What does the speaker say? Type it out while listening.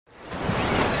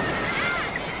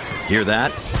Hear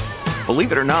that?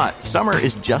 Believe it or not, summer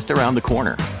is just around the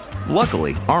corner.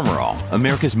 Luckily, Armor All,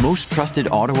 America's most trusted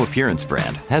auto appearance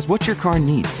brand, has what your car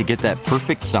needs to get that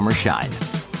perfect summer shine.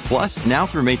 Plus, now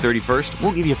through May 31st,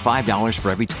 we'll give you $5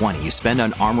 for every $20 you spend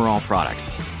on Armor All products.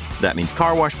 That means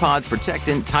car wash pods,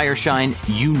 protectant, tire shine,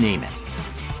 you name it.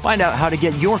 Find out how to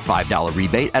get your $5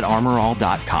 rebate at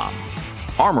armorall.com.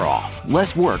 Armor All,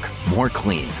 less work, more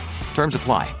clean. Terms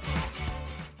apply.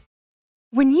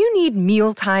 When you need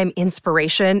mealtime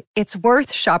inspiration, it's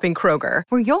worth shopping Kroger,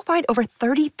 where you'll find over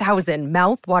 30,000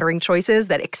 mouth-watering choices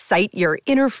that excite your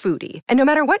inner foodie. And no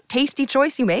matter what tasty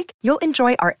choice you make, you'll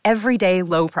enjoy our everyday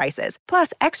low prices,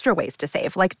 plus extra ways to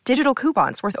save, like digital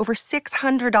coupons worth over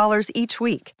 $600 each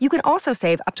week. You can also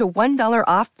save up to $1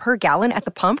 off per gallon at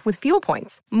the pump with fuel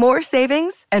points. More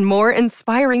savings and more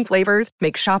inspiring flavors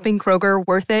make shopping Kroger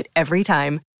worth it every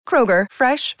time. Kroger,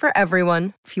 fresh for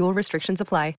everyone. Fuel restrictions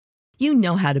apply. You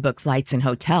know how to book flights and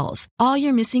hotels. All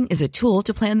you're missing is a tool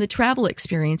to plan the travel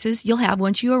experiences you'll have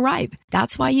once you arrive.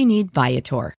 That's why you need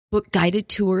Viator. Book guided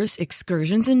tours,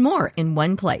 excursions, and more in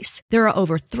one place. There are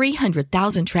over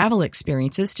 300,000 travel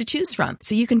experiences to choose from,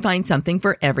 so you can find something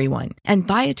for everyone. And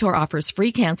Viator offers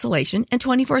free cancellation and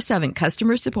 24/7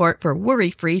 customer support for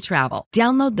worry-free travel.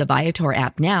 Download the Viator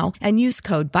app now and use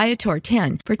code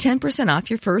Viator10 for 10% off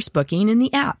your first booking in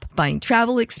the app. Find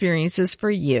travel experiences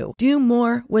for you. Do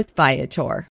more with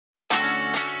Viator.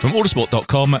 From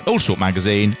Autosport.com, Autosport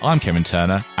Magazine, I'm Kevin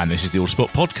Turner, and this is the Autosport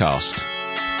Podcast.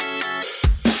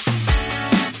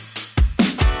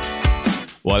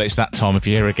 Well, it's that time of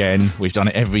year again. We've done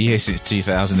it every year since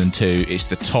 2002. It's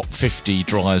the top 50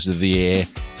 drivers of the year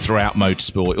throughout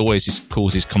motorsport. It always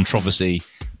causes controversy,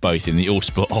 both in the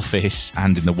Autosport office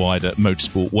and in the wider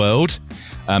motorsport world.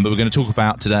 But we're going to talk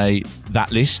about today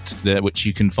that list, which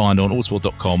you can find on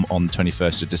Autosport.com on the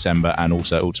 21st of December, and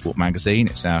also Autosport Magazine.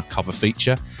 It's our cover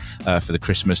feature for the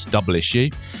Christmas double issue.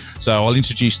 So I'll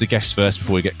introduce the guests first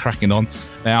before we get cracking on.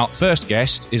 Now, first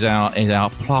guest is our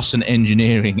Plus and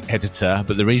Engineering editor,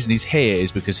 but the reason he's here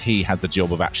is because he had the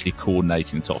job of actually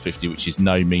coordinating the top 50, which is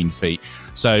no mean feat.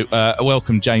 So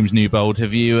welcome, James Newbold.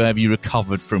 Have you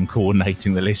recovered from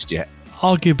coordinating the list yet?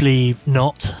 Arguably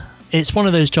not. It's one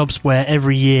of those jobs where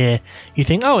every year you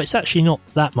think, oh, it's actually not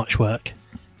that much work.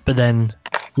 But then,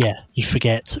 yeah, you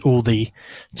forget all the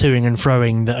toing and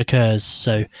froing that occurs.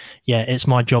 So, yeah, it's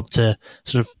my job to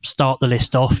sort of start the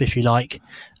list off, if you like,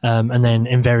 and then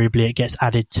invariably it gets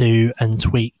added to and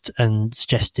tweaked and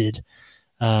suggested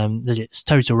that it's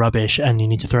total rubbish and you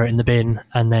need to throw it in the bin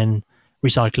and then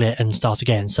recycle it and start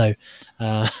again. So,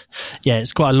 yeah,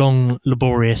 it's quite a long,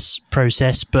 laborious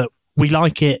process, but we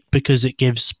like it because it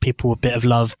gives people a bit of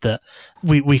love. That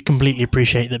we completely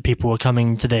appreciate that people are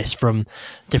coming to this from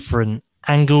different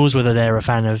angles, whether they're a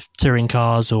fan of touring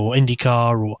cars or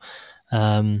IndyCar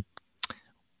or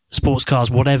sports cars,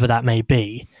 whatever that may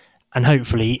be. And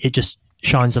hopefully it just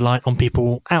shines a light on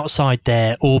people outside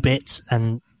their orbit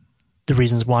and the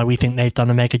reasons why we think they've done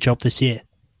a mega job this year.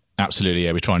 Absolutely,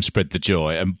 yeah. We try and spread the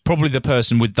joy. And probably the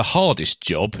person with the hardest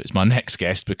job is my next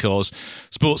guest, because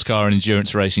sports car and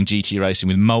endurance racing, GT racing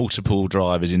with multiple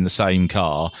drivers in the same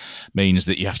car means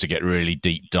that you have to get really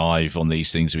deep dive on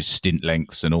these things with stint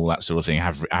lengths and all that sort of thing,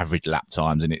 average lap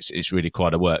times, and it's really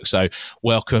quite a work. So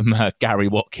welcome, Gary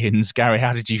Watkins. Gary,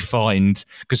 how did you find,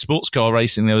 because sports car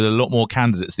racing, there were a lot more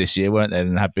candidates this year, weren't there,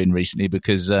 than there have been recently,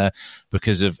 because of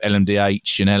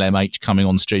LMDH and LMH coming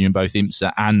on stream in both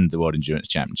IMSA and the World Endurance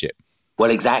Championship. Well,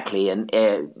 exactly, and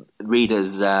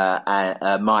readers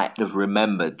might have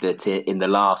remembered that in the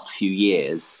last few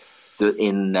years, that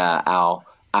in our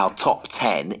top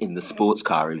 10 in the sports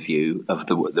car review of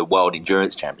the World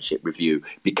Endurance Championship review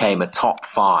became a top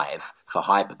 5 for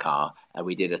hypercar, and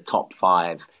we did a top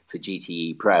 5 for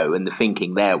GTE Pro. And the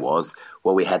thinking there was,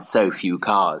 well, we had so few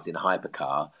cars in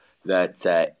hypercar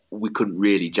that we couldn't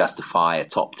really justify a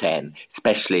top 10,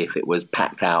 especially if it was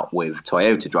packed out with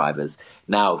Toyota drivers.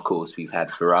 Now, of course, we've had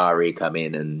Ferrari come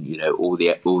in and, you know, all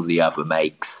the other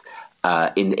makes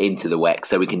into the WEC,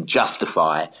 so we can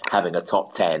justify having a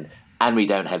top 10, and we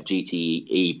don't have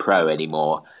GTE Pro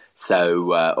anymore.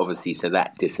 So obviously, so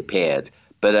that disappeared.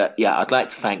 But yeah, I'd like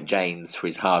to thank James for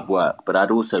his hard work, but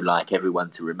I'd also like everyone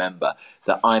to remember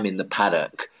that I'm in the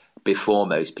paddock before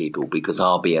most people, because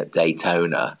I'll be at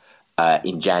Daytona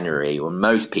in January, or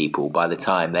most people, by the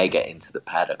time they get into the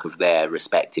paddock of their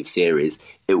respective series,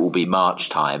 it will be March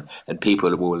time, and people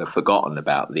will have forgotten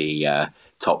about the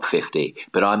top 50.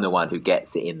 But I'm the one who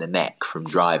gets it in the neck from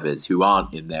drivers who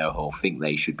aren't in there or think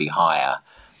they should be higher,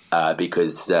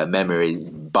 because memory,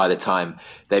 by the time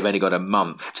they've only got a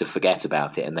month to forget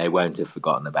about it, and they won't have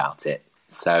forgotten about it.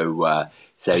 So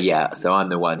So I'm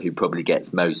the one who probably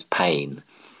gets most pain.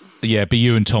 Yeah, but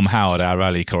you and Tom Howard, our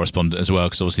rally correspondent as well,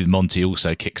 because obviously Monty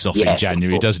also kicks off in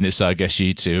January, doesn't it? So I guess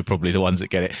you two are probably the ones that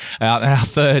get it. Our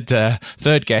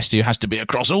third guest, who has to be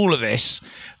across all of this,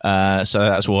 so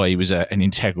that's why he was an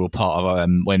integral part of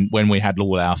when we had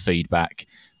all our feedback.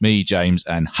 Me, James,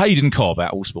 and Hayden Cobb, our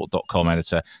allsport.com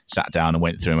editor, sat down and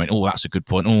went through and went, "Oh, that's a good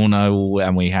point. Oh no,"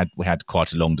 and we had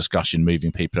quite a long discussion,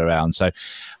 moving people around. So,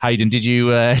 Hayden, did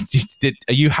you are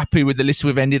you happy with the list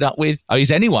we've ended up with? Oh,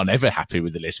 is anyone ever happy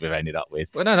with the list we've ended up with?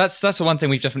 Well, no, that's the one thing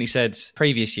we've definitely said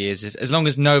previous years. As long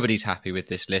as nobody's happy with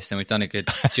this list, then we've done a good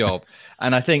job.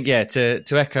 And I think, to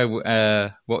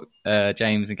echo what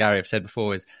James and Gary have said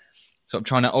before, is sort of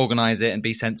trying to organise it and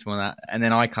be sensible in that, and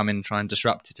then I come in and try and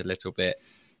disrupt it a little bit.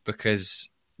 Because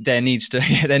there needs to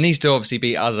obviously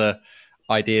be other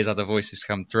ideas, other voices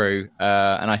come through,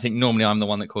 and I think normally I'm the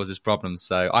one that causes problems.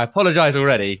 So I apologise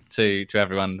already to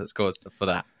everyone that's caused for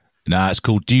that. No, it's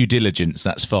called due diligence.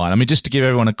 That's fine. I mean, just to give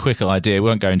everyone a quick idea, we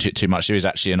won't go into it too much. There is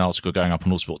actually an article going up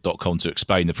on allsport.com to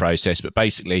explain the process. But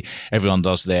basically, everyone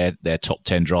does their top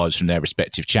 10 drives from their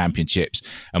respective championships.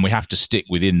 And we have to stick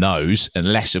within those,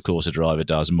 unless, of course, a driver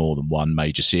does more than one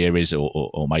major series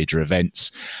or major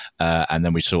events. And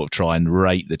then we sort of try and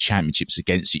rate the championships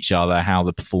against each other, how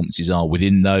the performances are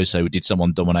within those. So did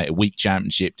someone dominate a weak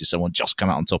championship? Did someone just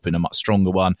come out on top in a much stronger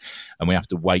one? And we have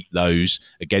to weight those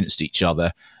against each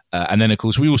other. And then, of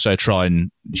course, we also try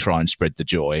and spread the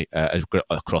joy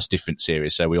across different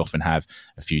series. So we often have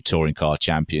a few touring car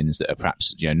champions that are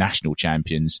perhaps national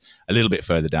champions a little bit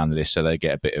further down the list, so they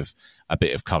get a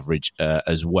bit of coverage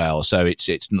as well. So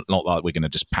it's not like we're going to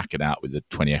just pack it out with the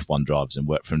 20 F1 drivers and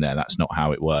work from there. That's not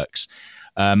how it works.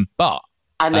 And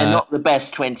they're not the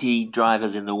best 20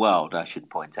 drivers in the world, I should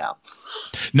point out.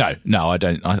 No, I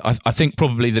don't. I think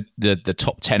probably the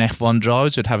top 10 F1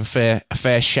 drivers would have a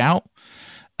fair shout.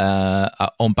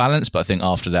 On balance, but I think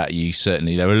after that,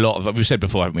 there are a lot of, we've said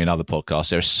before, haven't we, in other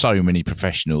podcasts, there are so many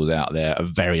professionals out there at a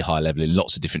very high level in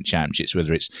lots of different championships,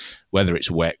 whether it's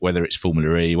WEC, whether it's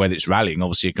Formula E, whether it's rallying,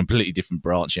 obviously a completely different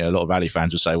branch. A lot of rally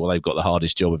fans will say, well, they've got the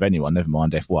hardest job of anyone, never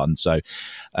mind F1. So,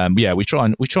 we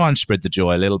try and spread the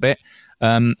joy a little bit.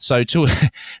 Now I'm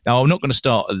not going to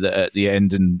start at the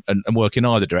end and work in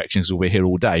either direction because we'll be here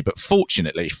all day, but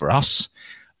fortunately for us,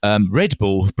 Red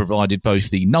Bull provided both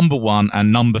the number 1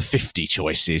 and number 50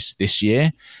 choices this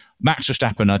year. Max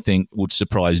Verstappen, I think, would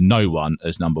surprise no one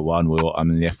as number 1. The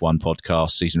F1 podcast,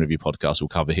 season review podcast, will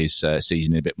cover his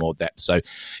season in a bit more depth. So,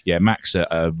 Max,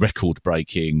 a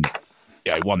record-breaking,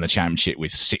 won the championship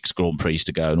with 6 Grand Prix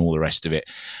to go and all the rest of it.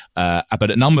 But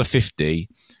at number 50,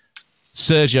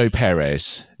 Sergio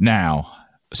Perez. Now,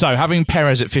 so having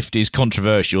Perez at 50 is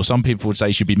controversial. Some people would say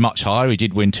he should be much higher. He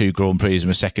did win 2 Grand Prix and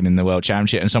was second in the World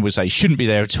Championship. And some would say he shouldn't be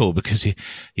there at all because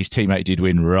his teammate did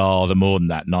win rather more than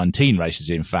that, 19 races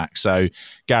in fact. So,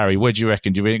 Gary, what do you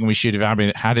reckon? Do you think we should have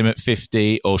had him at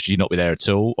 50 or should he not be there at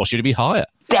all? Or should he be higher?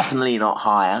 Definitely not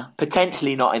higher.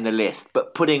 Potentially not in the list.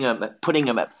 But putting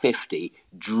him at 50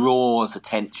 draws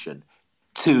attention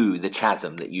to the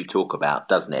chasm that you talk about,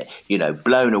 doesn't it?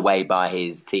 Blown away by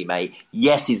his teammate.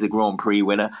 Yes, he's a Grand Prix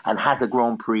winner. And has a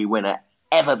Grand Prix winner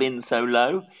ever been so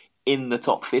low in the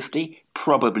top 50?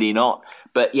 Probably not.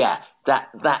 But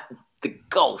the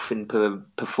gulf in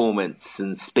performance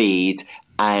and speed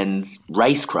and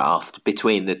racecraft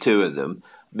between the two of them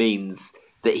means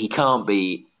that he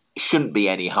shouldn't be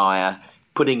any higher.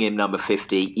 Putting him number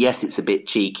 50, yes, it's a bit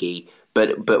cheeky,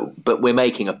 But we're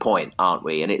making a point, aren't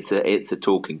we? And it's a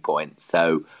talking point.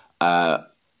 So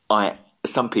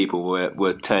some people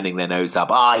were turning their nose up.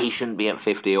 He shouldn't be at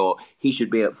 50 or he should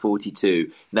be at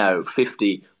 42. No,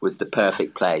 50 was the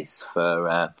perfect place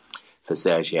for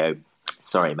Sergio.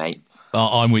 Sorry, mate.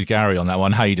 I'm with Gary on that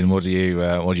one. Hayden, what do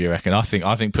you reckon? I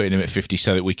think putting him at 50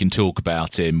 so that we can talk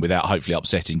about him without hopefully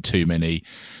upsetting too many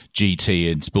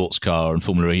GT and sports car and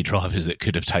Formula E drivers that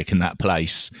could have taken that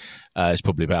place is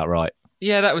probably about right.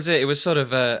 Yeah, that was it. It was sort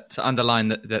of to underline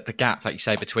the gap, like you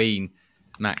say, between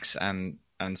Max and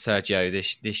Sergio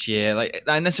this year.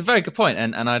 And that's a very good point.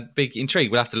 And I'd be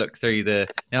intrigued. We'll have to look through the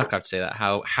archive to see that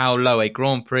how low a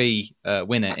Grand Prix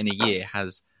winner in a year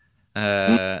has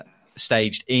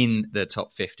staged in the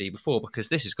top 50 before, because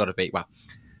this has got to be,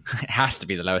 it has to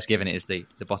be the lowest, given it is the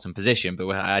bottom position. But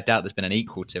I doubt there's been an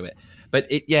equal to it. But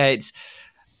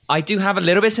I do have a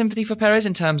little bit of sympathy for Perez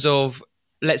in terms of,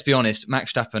 let's be honest,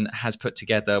 Max Verstappen has put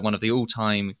together one of the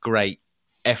all-time great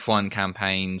F1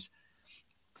 campaigns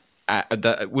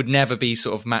that would never be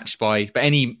sort of matched by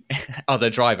any other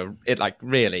driver.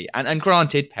 Really, and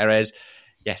granted, Perez,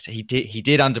 yes, he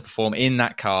did underperform in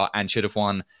that car and should have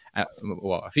won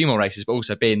a few more races, but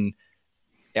also been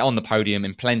on the podium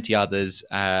in plenty others.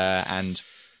 And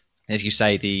as you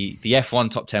say, the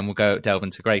F1 top 10 will delve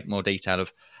into great more detail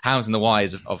of hows and the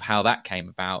whys of how that came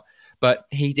about. But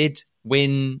he did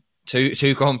win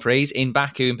two Grand Prix in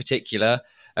Baku in particular.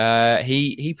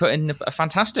 He put in a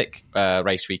fantastic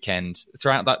race weekend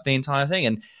throughout the entire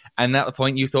thing. And at the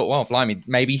point you thought, well, blimey,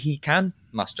 maybe he can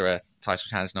muster a title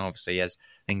challenge. Now, obviously, as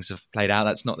things have played out,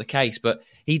 that's not the case. But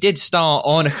he did start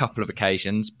on a couple of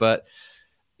occasions. But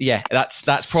yeah,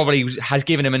 that's probably has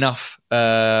given him enough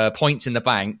points in the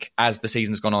bank as the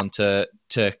season's gone on to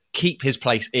keep his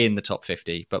place in the top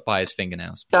 50, but by his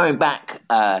fingernails. Going back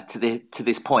to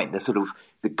this point, the sort of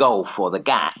the gulf or the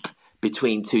gap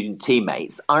between two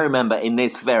teammates. I remember in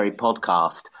this very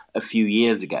podcast a few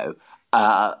years ago,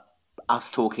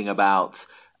 us talking about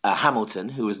Hamilton,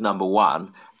 who was number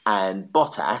 1, and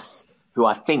Bottas, who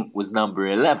I think was number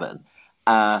 11.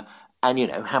 And,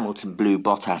 Hamilton blew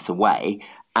Bottas away.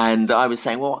 And I was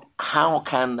saying, well, how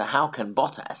can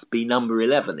Bottas be number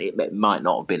 11? It might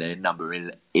not have been a number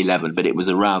 11, but it was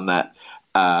around that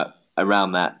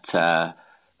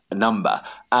number.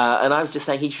 And I was just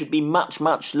saying he should be much,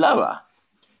 much lower.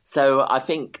 So I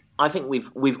think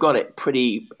we've got it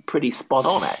pretty spot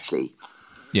on, actually.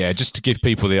 Yeah, just to give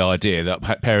people the idea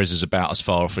that Perez is about as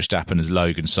far off Verstappen as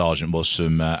Logan Sargent was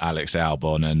from Alex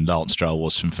Albon and Lance Stroll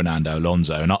was from Fernando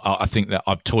Alonso. And I think that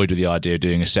I've toyed with the idea of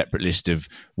doing a separate list of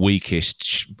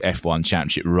weakest F1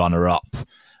 Championship runner-up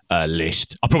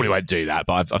list. I probably won't do that,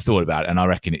 but I've thought about it, and I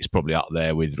reckon it's probably up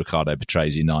there with Riccardo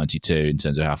Patrese in 92 in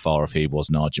terms of how far off he was,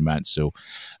 Nigel Mansell.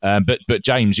 But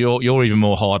James, you're even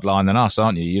more hardline than us,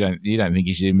 aren't you? You don't think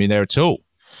he should be there at all?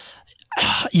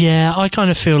 Yeah, I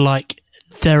kind of feel like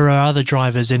there are other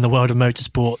drivers in the world of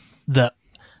motorsport that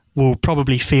will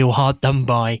probably feel hard done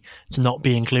by to not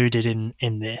be included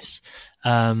in this.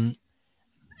 The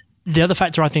other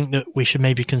factor I think that we should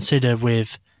maybe consider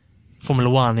with Formula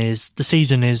One is the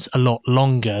season is a lot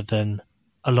longer than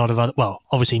a lot of other, well,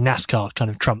 obviously NASCAR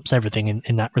kind of trumps everything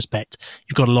in that respect.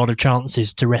 You've got a lot of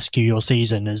chances to rescue your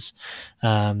season as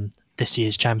this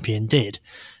year's champion did.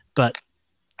 But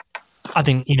I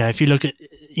think, if you look at,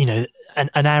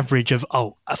 an average of,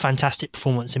 a fantastic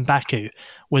performance in Baku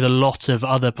with a lot of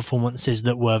other performances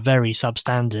that were very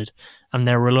substandard. And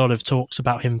there were a lot of talks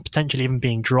about him potentially even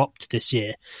being dropped this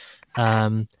year.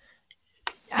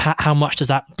 How much does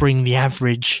that bring the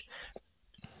average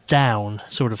down,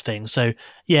 sort of thing? So,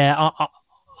 yeah,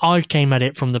 I came at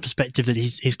it from the perspective that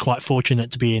he's quite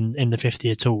fortunate to be in the 50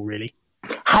 at all, really.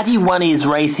 Had he won his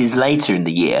races later in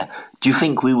the year, do you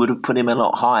think we would have put him a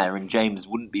lot higher and James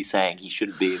wouldn't be saying he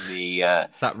shouldn't be in the...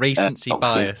 it's that recency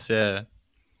bias, yeah.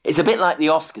 It's a bit like the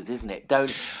Oscars, isn't it?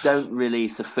 Don't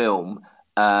release a film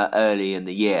early in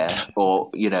the year,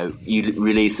 or, you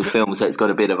release a film so it's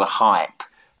got a bit of a hype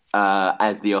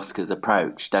as the Oscars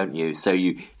approach, don't you? So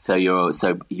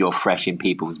you're fresh in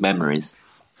people's memories.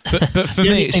 But for the me,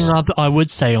 only thing I would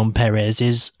say on Perez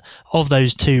is, of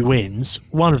those 2 wins,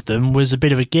 one of them was a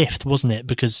bit of a gift, wasn't it?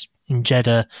 Because in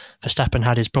Jeddah, Verstappen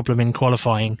had his problem in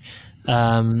qualifying,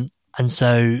 and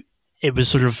so it was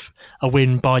sort of a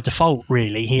win by default,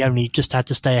 really. He only just had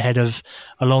to stay ahead of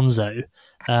Alonso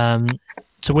to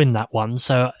win that one.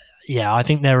 So, yeah, I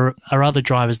think there are other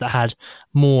drivers that had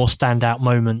more standout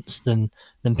moments than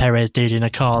Perez did in a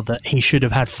car that he should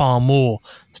have had far more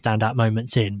standout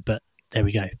moments in, but there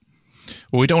we go.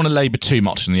 Well, we don't want to labour too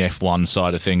much on the F1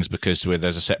 side of things because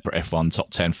there's a separate F1 top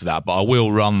 10 for that, but I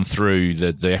will run through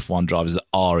the F1 drivers that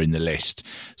are in the list.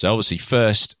 So obviously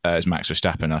first is Max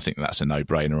Verstappen. I think that's a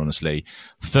no-brainer, honestly.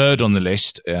 Third on the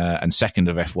list and second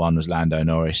of F1 was Lando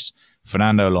Norris.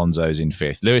 Fernando Alonso's in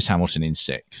 5th. Lewis Hamilton in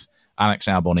 6th. Alex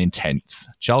Albon in 10th,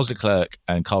 Charles Leclerc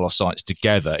and Carlos Sainz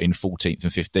together in 14th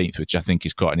and 15th, which I think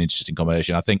is quite an interesting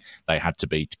combination. I think they had to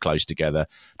be close together.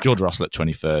 George Russell at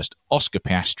 21st, Oscar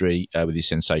Piastri with his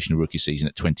sensational rookie season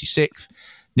at 26th,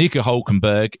 Nico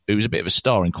Hülkenberg, who was a bit of a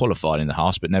star in qualifying in the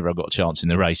Haas, but never got a chance in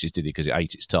the races, did he? Because it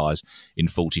ate its tyres in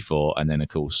 44. And then, of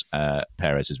course,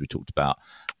 Perez, as we talked about,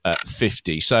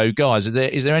 50. So, guys,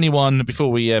 is there anyone,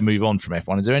 before we move on from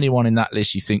F1, is there anyone in that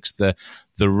list you think's the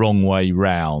wrong way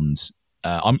round?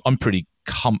 I'm pretty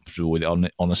comfortable with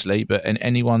it, honestly, but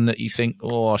anyone that you think,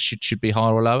 should be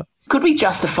higher or lower? Could we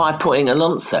justify putting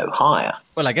Alonso higher?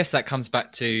 Well, I guess that comes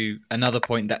back to another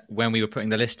point that when we were putting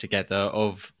the list together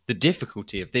of the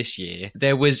difficulty of this year,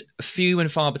 there was few and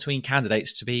far between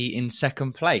candidates to be in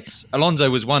second place. Alonso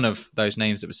was one of those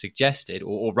names that was suggested,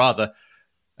 or rather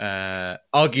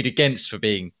argued against for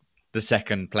being the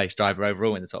second place driver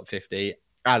overall in the top 50,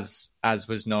 as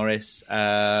was Norris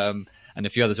and a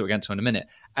few others that we'll get to in a minute.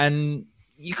 And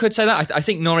you could say that. I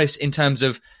think Norris, in terms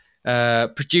of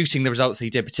producing the results that he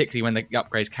did, particularly when the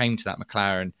upgrades came to that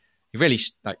McLaren. He really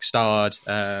starred,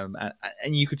 and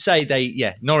you could say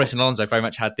Norris and Alonso very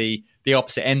much had the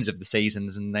opposite ends of the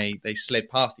seasons, and they slid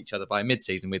past each other by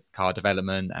mid-season with car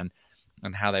development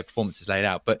and how their performances laid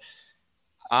out. But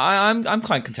I'm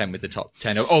quite content with the top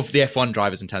 10 of the F1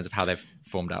 drivers in terms of how they've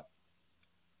formed up.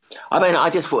 I mean, I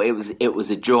just thought it was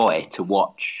a joy to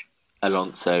watch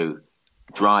Alonso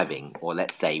driving, or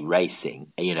let's say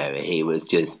racing. It was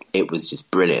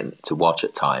just brilliant to watch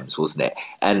at times, wasn't it?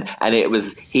 And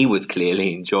he was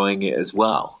clearly enjoying it as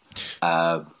well.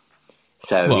 In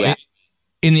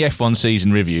the F1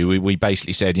 season review, we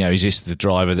basically said, is this the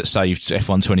driver that saved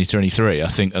F1 2023? I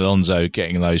think Alonso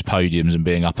getting those podiums and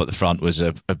being up at the front was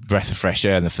a breath of fresh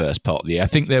air in the first part of the year. I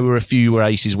think there were a few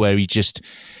races where he just,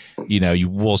 he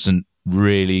wasn't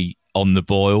really on the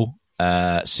boil.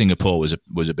 Singapore was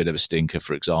a bit of a stinker,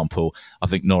 for example. I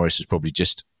think Norris was probably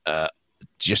just a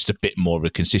bit more of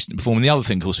a consistent performer. The other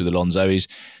thing, of course, with Alonso is,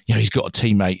 he's got a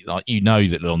teammate,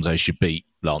 that Alonso should beat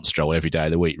Lance Stroll every day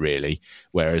of the week, really.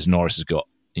 Whereas Norris has got,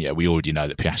 we already know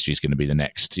that Piastri is going to be the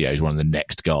next, he's one of the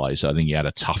next guys. So I think he had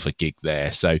a tougher gig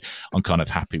there. So I'm kind of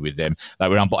happy with them that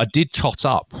way around. But I did tot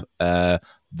up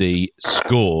the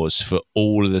scores for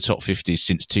all of the top 50s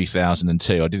since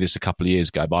 2002. I did this a couple of years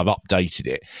ago, but I've updated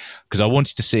it because I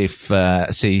wanted to see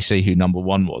if see who number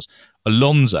one was.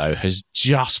 Alonso has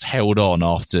just held on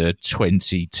after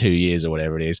 22 years or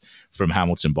whatever it is from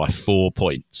Hamilton by 4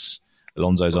 points.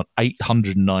 Alonso's on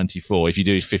 894. If you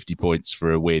do 50 points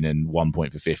for a win and 1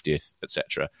 point for 50th,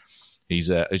 etc., he's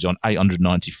on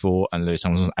 894, and Lewis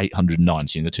Hamilton's on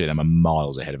 890, and the two of them are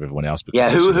miles ahead of everyone else.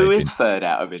 Yeah, who is third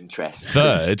out of interest?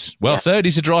 Third? Well, third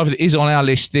is a driver that is on our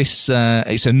list. It's a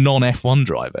non-F1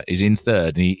 driver, is in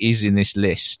third, and he is in this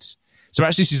list. So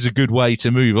actually, this is a good way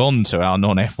to move on to our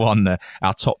non-F1,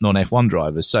 our top non-F1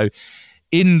 drivers. So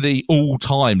in the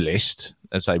all-time list,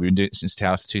 as I say, we've been doing it since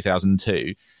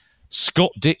 2002,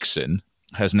 Scott Dixon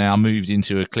has now moved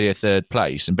into a clear third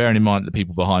place. And bearing in mind that the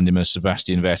people behind him are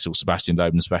Sebastian Vettel, Sebastian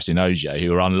Loeb and Sebastian Ogier,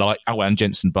 who are and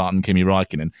Jenson Button, Kimi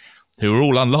Raikkonen, who are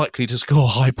all unlikely to score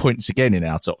high points again in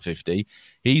our top 50.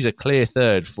 He's a clear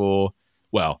third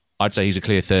I'd say he's a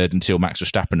clear third until Max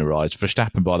Verstappen arrives.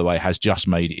 Verstappen, by the way, has just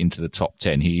made it into the top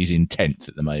 10. He is in 10th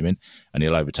at the moment, and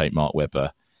he'll overtake Mark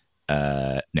Webber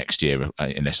next year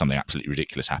unless something absolutely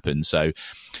ridiculous happens. So,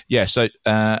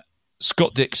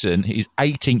 Scott Dixon, he's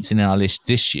 18th in our list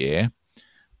this year,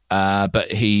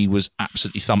 but he was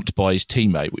absolutely thumped by his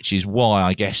teammate, which is why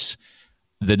I guess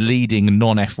the leading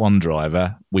non-F1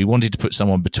 driver, we wanted to put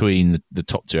someone between the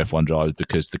top two F1 drivers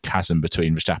because the chasm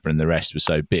between Verstappen and the rest was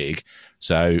so big.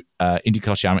 So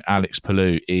IndyCar champion Alex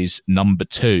Palou is number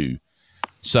 2.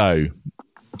 So,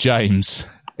 James,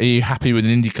 are you happy with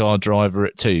an IndyCar driver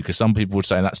at 2? Because some people would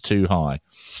say that's too high.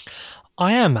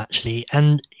 I am, actually.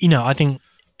 And, I think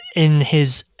in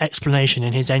his explanation,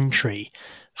 in his entry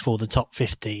for the top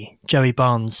 50, Joey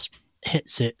Barnes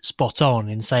hits it spot on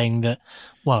in saying that,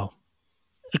 well,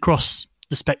 across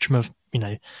the spectrum of,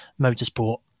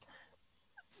 motorsport,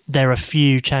 there are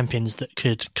few champions that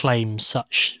could claim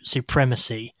such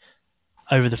supremacy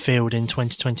over the field in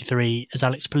 2023 as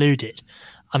Alex Palou did.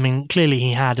 I mean, clearly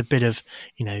he had a bit of,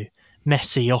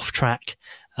 messy off-track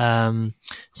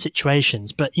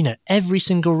situations, but, every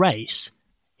single race,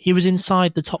 he was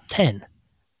inside the top 10.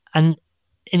 And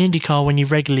in IndyCar, when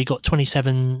you've regularly got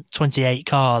 27, 28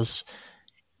 cars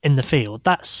in the field,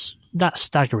 that's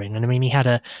staggering. And I mean, he had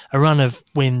a run of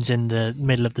wins in the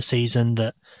middle of the season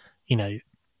that,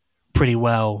 pretty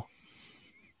well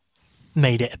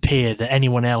made it appear that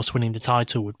anyone else winning the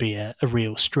title would be a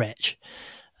real stretch.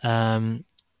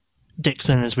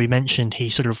 Dixon, as we mentioned, he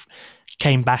sort of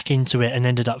came back into it and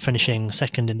ended up finishing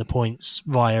second in the points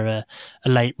via a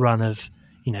late run of,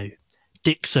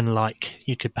 Dixon-like,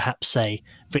 you could perhaps say,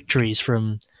 victories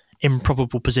from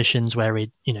improbable positions where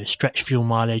he, stretched fuel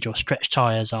mileage or stretched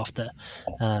tyres after,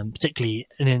 particularly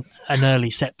an early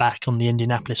setback on the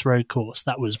Indianapolis road course.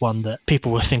 That was one that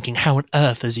people were thinking, how on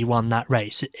earth has he won that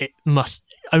race? It must,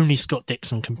 only Scott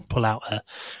Dixon can pull out a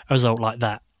result like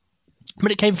that.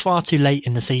 But it came far too late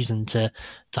in the season to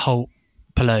halt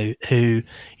Palou, who,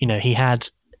 he had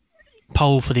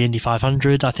pole for the Indy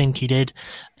 500, I think he did.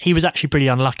 He was actually pretty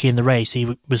unlucky in the race. He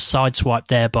was sideswiped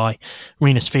there by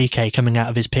Rinus VeeKay coming out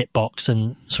of his pit box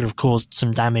and sort of caused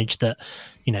some damage that,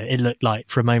 it looked like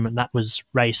for a moment that was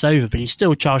race over, but he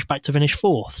still charged back to finish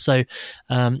 4th. So,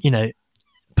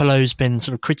 Palou's been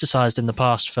sort of criticised in the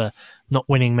past for not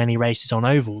winning many races on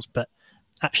ovals, but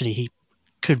actually he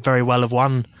could very well have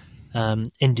won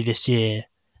Indy this year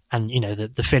and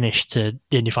the finish to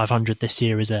the Indy 500 this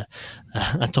year is a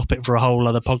topic for a whole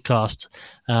other podcast,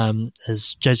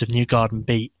 as Joseph Newgarden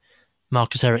beat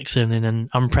Marcus Ericsson in an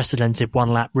unprecedented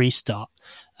one-lap restart.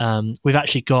 We've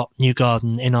actually got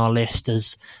Newgarden in our list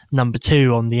as number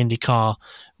 2 on the IndyCar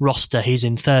roster. He's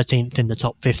in 13th in the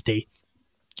top 50.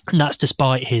 And that's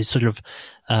despite his sort of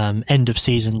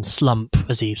end-of-season slump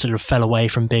as he sort of fell away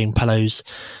from being Pelot's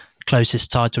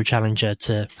closest title challenger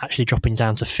to actually dropping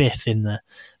down to 5th in the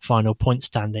final point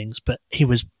standings. But he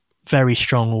was very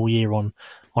strong all year on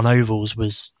ovals,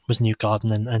 was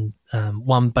Newgarden, and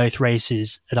won both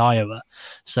races at Iowa.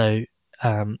 So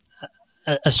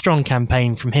a strong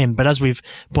campaign from him. But as we've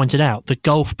pointed out, the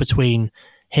gulf between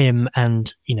him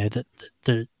and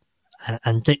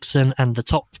and Dixon and the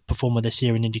top performer this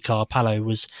year in IndyCar, Palou,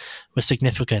 was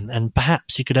significant. And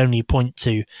perhaps you could only point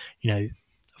to,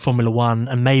 Formula One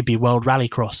and maybe World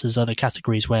Rallycross as other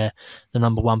categories where the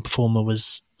number 1 performer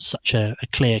was such a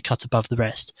clear cut above the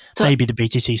rest. So, maybe the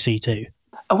BTCC too.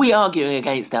 Are we arguing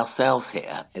against ourselves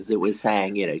here? As it was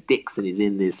saying, Dixon is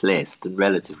in this list and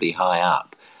relatively high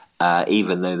up,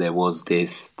 even though there was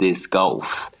this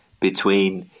gulf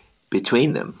between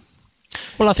them.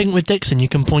 Well, I think with Dixon, you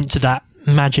can point to that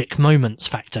magic moments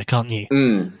factor, can't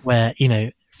you? Where,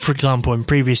 for example, in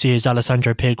previous years,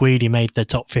 Alessandro Pierguidi made the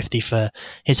top 50 for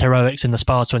his heroics in the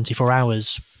Spa 24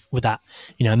 Hours with that,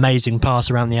 amazing pass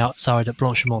around the outside at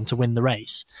Blanchimont to win the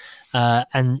race.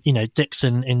 And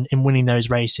Dixon in winning those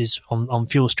races on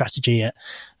fuel strategy at,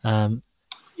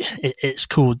 it's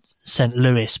called St.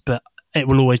 Louis, but it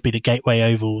will always be the Gateway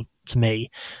Oval to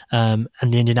me. And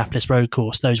the Indianapolis Road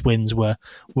Course, those wins were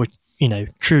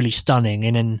truly stunning.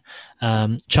 And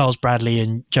in Charles Bradley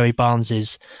and Joey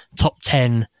Barnes's top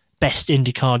 10 best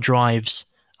IndyCar drives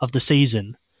of the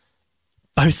season,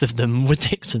 both of them were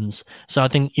Dixon's. So I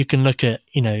think you can look at,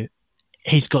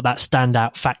 he's got that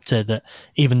standout factor that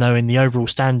even though in the overall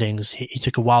standings he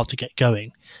took a while to get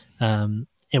going,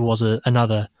 it was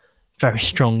another very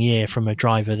strong year from a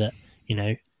driver that,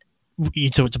 you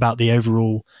talked about the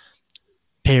overall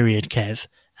period, Kev,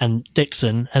 and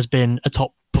Dixon has been a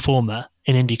top performer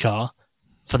in IndyCar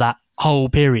for that whole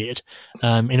period,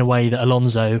 in a way that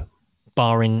Alonso,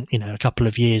 barring a couple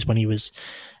of years when he was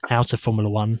out of Formula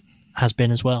One, has been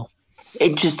as well.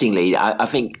 Interestingly, I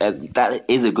think that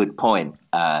is a good point,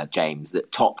 James,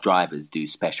 that top drivers do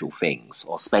special things,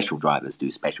 or special drivers do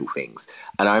special things.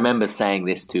 And I remember saying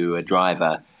this to a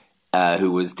driver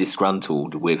who was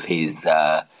disgruntled with his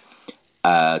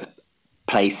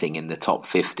placing in the top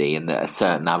 50, and that a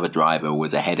certain other driver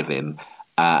was ahead of him.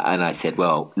 And I said,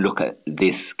 well, look at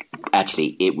this.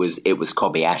 Actually, it was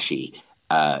Kobayashi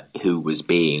who was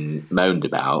being moaned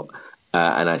about.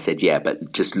 And I said, yeah,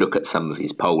 but just look at some of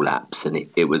his pole laps. And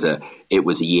it was a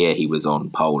year he was on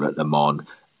pole at Le Mans.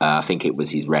 I think it was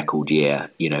his record year,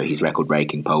 his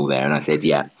record-breaking pole there. And I said,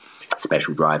 yeah,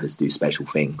 special drivers do special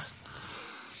things.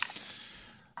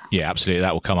 Yeah, absolutely.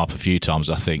 That will come up a few times,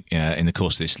 I think, in the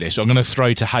course of this list. So I'm going to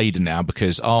throw to Hayden now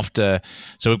because so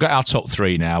we've got our top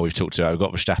 3 now. We've talked about, we've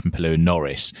got Verstappen, Palou and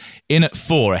Norris. In at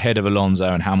 4, ahead of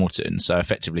Alonso and Hamilton, so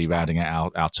effectively rounding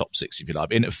out our top 6, if you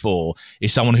like. In at 4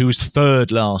 is someone who was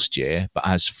 3rd last year, but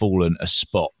has fallen a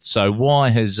spot. So why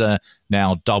has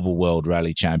now double World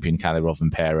Rally champion Kalle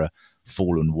Rovanperä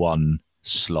fallen 1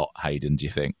 slot, Hayden, do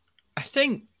you think? I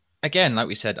think, again, like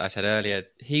I said earlier,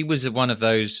 he was one of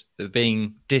those that were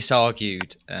being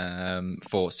disargued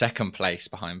for second place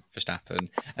behind Verstappen,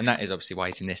 and that is obviously why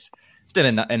he's still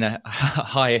in the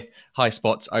high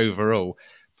spots overall.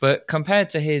 But compared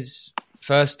to his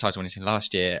first title winning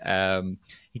last year,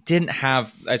 he didn't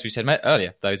have, as we said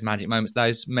earlier, those magic moments,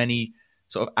 as many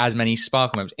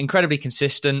sparkle moments. Incredibly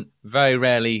consistent, very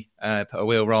rarely put a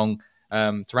wheel wrong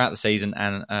throughout the season,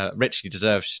 and richly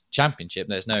deserved championship.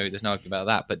 There's no argument about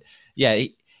that. But yeah,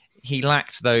 he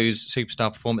lacked those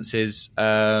superstar performances,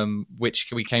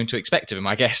 which we came to expect of him,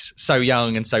 I guess, so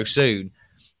young and so soon.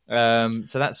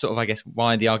 So that's sort of, I guess,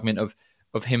 why the argument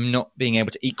of him not being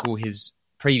able to equal his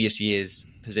previous year's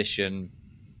position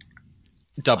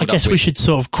doubled up. I guess we should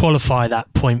sort of qualify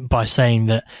that point by saying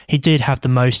that he did have the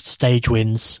most stage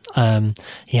wins.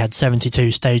 He had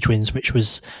 72 stage wins, which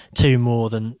was 2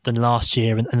 more than last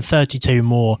year, and 32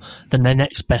 more than their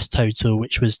next best total,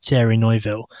 which was Thierry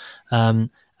Neuville. And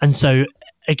so,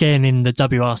 again, in the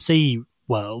WRC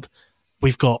world,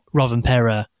 we've got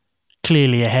Rovanperä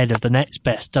clearly ahead of the next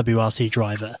best WRC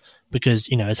driver because,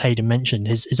 as Hayden mentioned,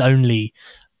 his only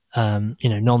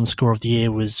non-score of the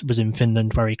year was in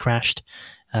Finland, where he crashed.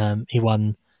 He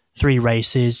won 3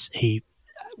 races. He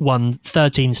won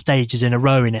 13 stages in a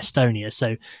row in Estonia.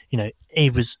 So, he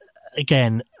was,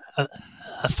 again,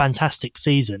 a fantastic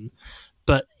season.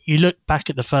 But, you look back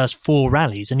at the first 4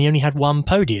 rallies and he only had 1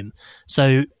 podium.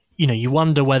 So, you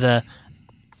wonder whether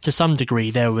to some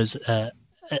degree there was a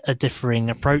differing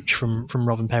approach from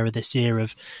Rovanperä this year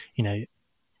of,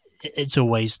 it's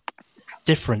always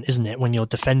different, isn't it, when you're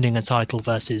defending a title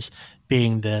versus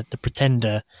being the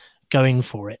pretender going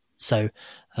for it. So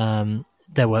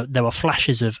there were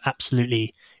flashes of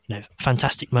absolutely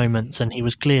fantastic moments, and he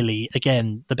was clearly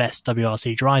again the best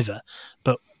WRC driver.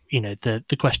 But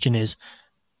the question is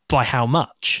by how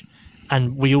much?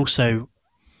 And we also,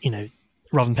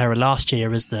 Rovanperä last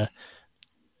year as the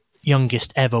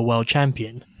youngest ever world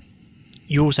champion,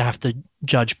 you also have to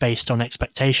judge based on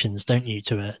expectations, don't you,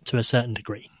 to a certain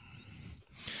degree?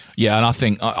 Yeah, and I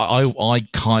think I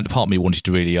kind of, part of me wanted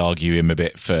to really argue him a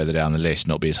bit further down the list,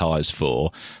 not be as high as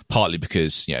 4, partly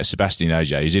because, Sebastian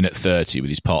Ogier, who's in at 30 with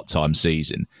his part-time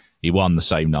season, he won the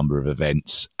same number of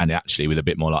events, and actually with a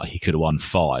bit more luck, he could have won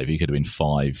 5. He could have been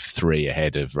 5-3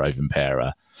 ahead of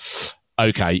Rovanperä.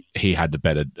 Okay, he had the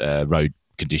better road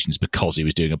conditions because he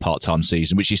was doing a part-time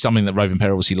season, which is something that Rovanperä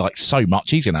obviously likes so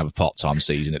much. He's going to have a part-time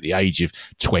season at the age of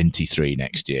 23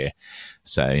 next year.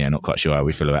 So, not quite sure how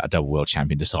we feel about a double world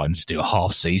champion deciding to do a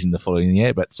half season the following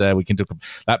year, but we can talk.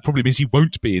 That probably means he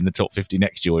won't be in the top 50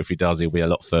 next year. If he does, he'll be a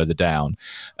lot further down.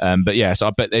 But yeah, so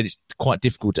I bet that it's quite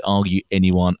difficult to argue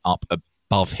anyone up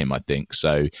above him, I think.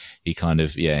 So he kind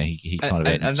of, he kind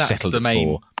of and that's settled the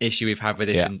main for issue we've had with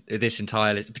this, this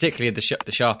entire list, particularly in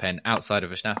the sharp end outside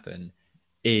of Verstappen,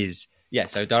 is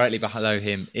so directly below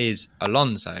him is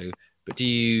Alonso. But do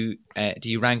you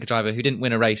rank a driver who didn't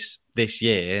win a race this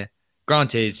year?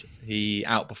 Granted, he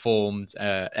outperformed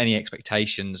any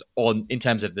expectations in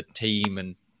terms of the team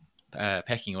and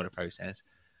pecking order process,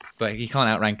 but he can't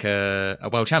outrank a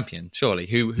world champion, surely,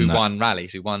 who won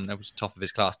rallies, who was top of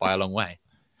his class by a long way.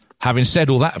 Having said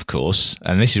all that, of course,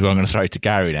 and this is where I'm going to throw to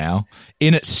Gary now,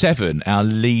 in at 7, our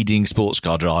leading sports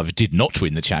car driver did not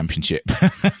win the championship.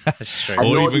 That's true.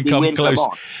 Or even come close.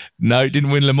 No, didn't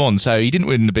win Le Mans. So he didn't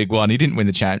win the big one. He didn't win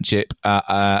the championship.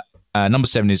 Number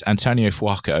 7 is Antonio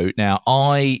Fuoco. Now,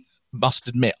 I must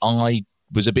admit, I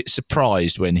was a bit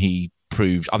surprised when he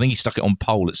proved, I think he stuck it on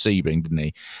pole at Sebring, didn't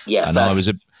he? Yeah, and I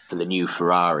was for the new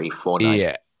Ferrari 490.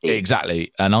 Yeah.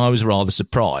 Exactly, and I was rather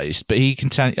surprised. But he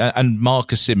continued, and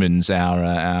Marcus Simmons,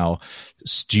 our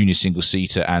junior single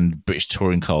seater and British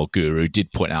touring car guru,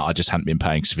 did point out I just hadn't been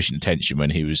paying sufficient attention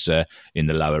when he was in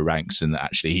the lower ranks, and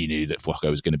actually he knew that Fuoco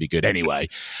was going to be good anyway.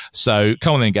 So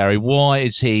come on then, Gary. Why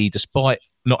is he, despite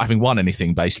not having won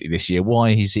anything basically this year, why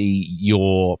is he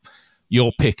your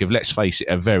pick of, let's face it,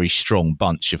 a very strong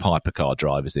bunch of hypercar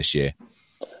drivers this year?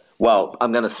 Well,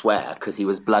 I'm going to swear because he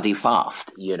was bloody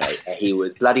fast. He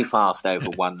was bloody fast over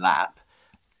one lap.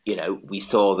 We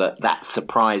saw that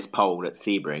surprise pole at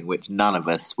Sebring, which none of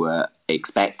us were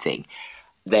expecting.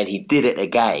 Then he did it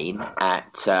again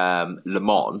at Le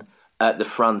Mans at the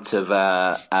front of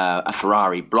a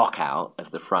Ferrari blockout of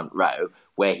the front row,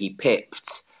 where he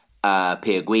pipped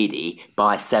Pierre Guidi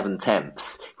by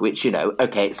 7/10, which,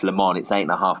 okay, it's Le Mans, it's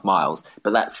 8.5 miles,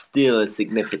 but that's still a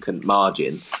significant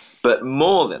margin. But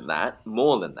more than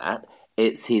that,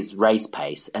 it's his race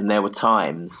pace. And there were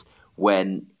times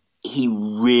when he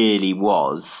really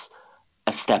was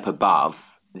a step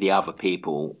above the other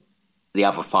people, the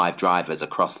other 5 drivers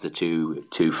across the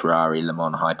two Ferrari Le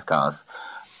Mans hypercars.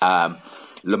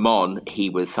 Le Mans,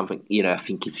 he was something, I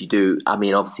think if you do,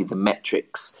 obviously the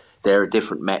metrics, there are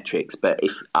different metrics, but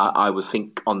if I would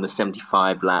think on the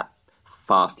 75 lap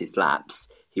fastest laps,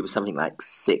 he was something like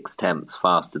 0.6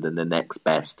 faster than the next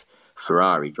best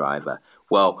Ferrari driver.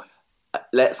 Well,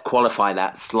 let's qualify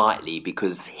that slightly,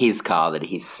 because his car that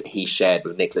he shared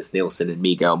with Nicholas Nielsen and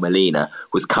Miguel Molina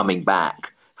was coming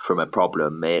back from a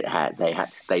problem.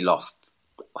 They lost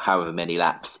however many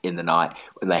laps in the night,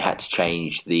 and they had to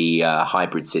change the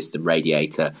hybrid system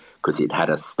radiator because it had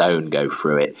a stone go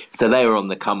through it. So they were on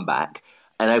the comeback.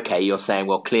 And okay, you're saying,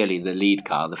 well, clearly the lead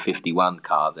car, the 51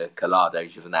 car, the Collado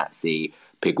Giovinazzi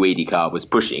Piguidi car, was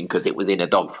pushing because it was in a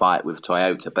dogfight with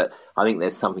Toyota. But I think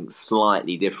there's something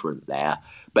slightly different there.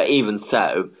 But even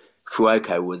so,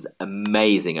 Fuoco was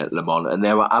amazing at Le Mans. And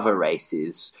there were other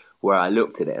races where I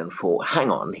looked at it and thought,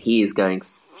 hang on, he is going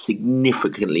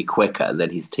significantly quicker than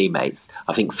his teammates.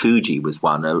 I think Fuji was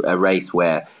one, a race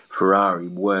where Ferrari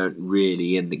weren't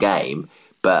really in the game.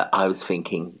 But I was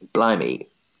thinking, blimey,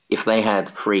 if they had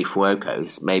 3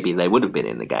 Fuocos, maybe they would have been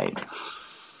in the game.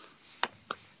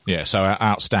 Yeah, so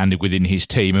outstanding within his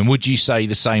team. And would you say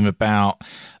the same about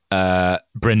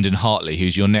Brendan Hartley,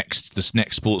 who's this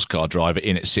next sports car driver,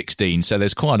 in at 16. So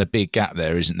there's quite a big gap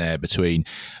there, isn't there, between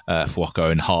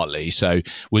Fuoco and Hartley? So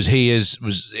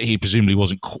he presumably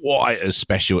wasn't quite as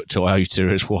special at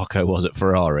Toyota as Fuoco was at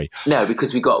Ferrari? No,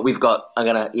 because we got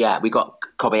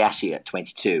Kobayashi at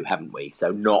 22, haven't we?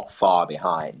 So not far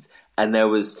behind. And there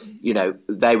was,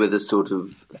 they were the sort of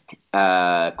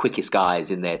quickest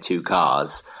guys in their two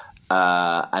cars,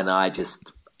 and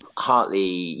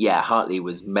Hartley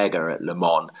was mega at Le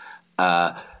Mans.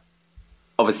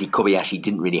 Obviously, Kobayashi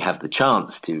didn't really have the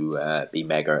chance to be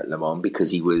mega at Le Mans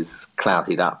because he was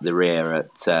clouted up the rear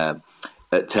at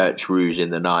Tertre Rouge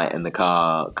in the night, and the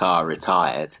car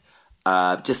retired.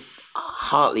 Just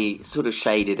Hartley sort of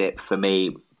shaded it for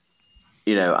me.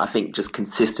 I think just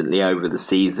consistently over the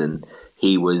season,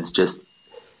 he was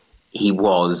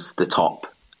the top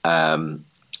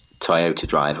Toyota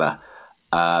driver.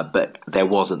 But there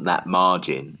wasn't that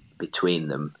margin between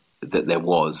them that there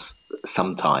was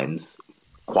sometimes,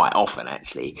 quite often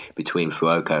actually, between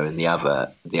Fuoco and the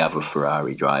other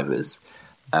Ferrari drivers.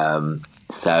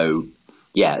 So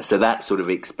that sort of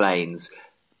explains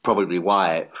probably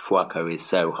why Fuoco is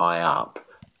so high up,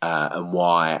 and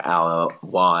why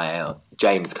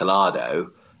James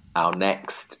Collado, our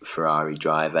next Ferrari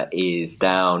driver, is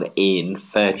down in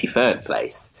 33rd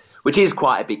place, which is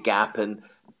quite a big gap. And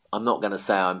I'm not going to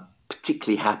say I'm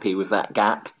particularly happy with that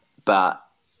gap, but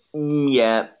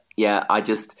I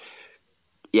just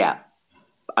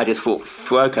thought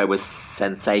Fuoco was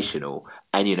sensational,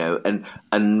 and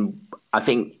I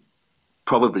think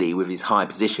probably with his high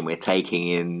position, we're taking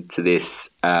into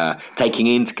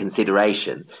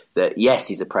consideration that yes,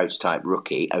 he's a prototype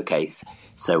rookie. Okay,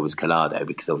 so was Collado,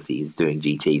 because obviously he's doing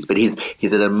GTs, but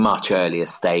he's at a much earlier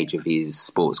stage of his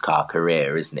sports car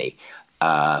career, isn't he?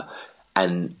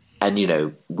 And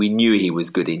we knew he was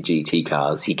good in GT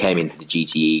cars. He came into the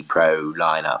GTE Pro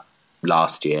lineup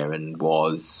last year and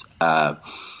was, by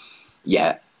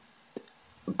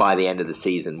the end of the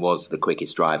season, was the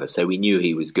quickest driver. So we knew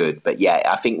he was good. But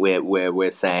I think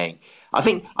we're saying, I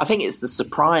think it's the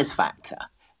surprise factor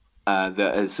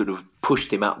that has sort of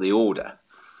pushed him up the order.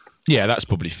 Yeah, that's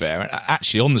probably fair.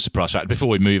 Actually, on the surprise factor, before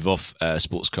we move off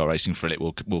sports car racing for a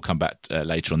little, we'll come back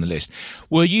later on the list.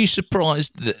 Were you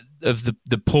surprised of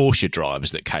the Porsche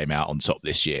drivers that came out on top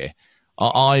this year?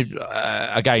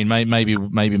 Again, maybe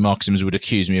Mark Simmons would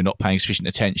accuse me of not paying sufficient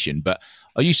attention, but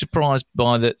are you surprised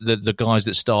by the guys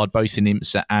that starred both in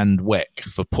IMSA and WEC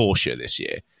for Porsche this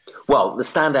year? Well, the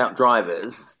standout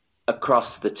drivers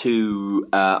across the two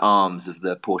arms of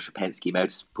the Porsche Penske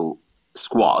Motorsport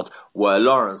squad were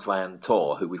Laurens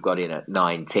Vanthoor, who we've got in at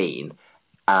 19,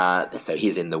 so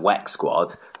he's in the WEC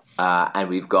squad, and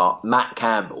we've got Matt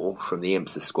Campbell from the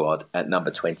IMSA squad at number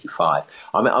 25.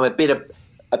 I'm a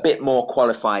bit more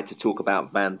qualified to talk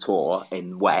about Vanthoor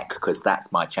in WEC because that's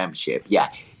my championship. Yeah,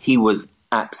 he was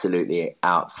absolutely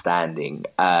outstanding.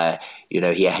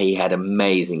 He had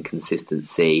amazing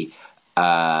consistency.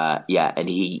 And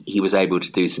he was able to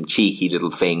do some cheeky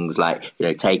little things like,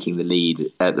 taking the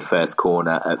lead at the first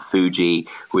corner at Fuji,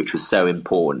 which was so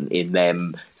important in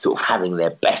them sort of having their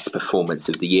best performance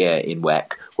of the year in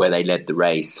WEC, where they led the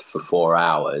race for 4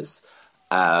 hours.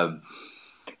 And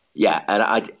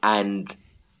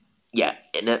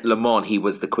at Le Mans, he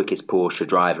was the quickest Porsche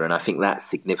driver, and I think that's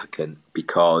significant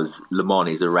because Le Mans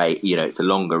is a race, it's a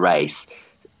longer race.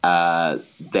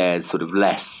 There's sort of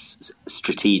less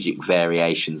strategic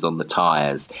variations on the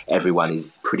tyres. Everyone is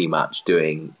pretty much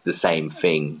doing the same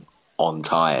thing on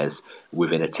tyres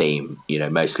within a team,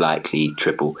 most likely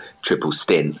triple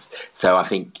stints. So I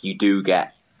think you do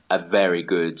get a very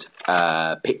good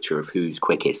picture of who's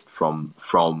quickest from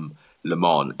Le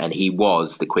Mans, and he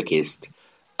was the quickest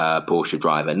Porsche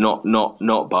driver,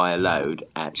 not by a load,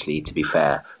 actually, to be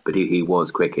fair, but he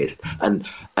was quickest. And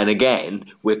again,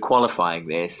 we're qualifying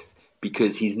this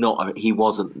because he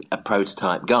wasn't a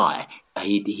prototype guy.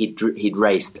 He'd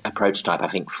raced a prototype, I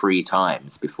think, 3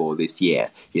 times before this year.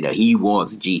 He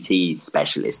was a GT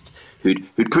specialist who'd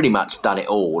pretty much done it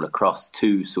all across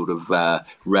 2 sort of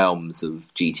realms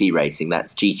of GT racing.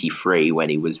 That's GT3 when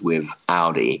he was with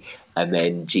Audi, and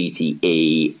then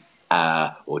GTE.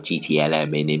 Or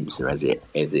GTLM in IMSA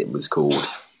as it was called,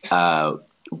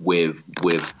 with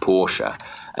Porsche,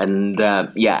 and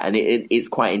it's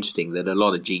quite interesting that a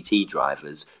lot of GT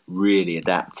drivers really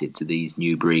adapted to these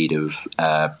new breed of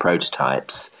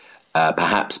prototypes,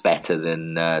 perhaps better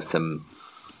than some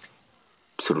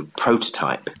sort of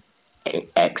prototype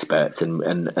experts,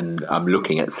 and I'm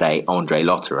looking at, say, Andre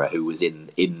Lotterer, who was in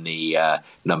the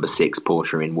number 6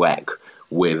 Porsche in WEC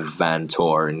with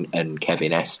Vanthoor and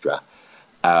Kevin Estre.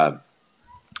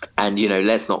 And,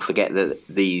 let's not forget that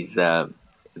these the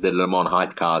Le Mans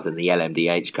hypercars and the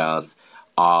LMDH cars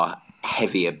are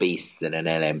heavier beasts than an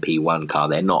LMP1 car.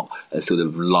 They're not a sort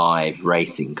of live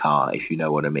racing car, if you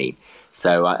know what I mean.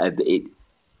 So,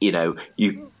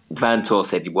 Vantor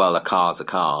said, well, a car's a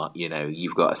car.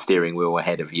 You've got a steering wheel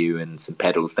ahead of you and some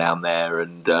pedals down there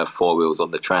and 4 wheels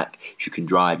on the track. If you can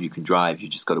drive, you can drive. You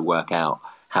just got to work out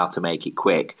how to make it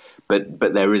quick. But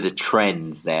there is a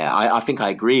trend there. I think I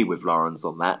agree with Lawrence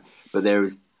on that, but there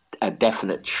is a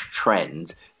definite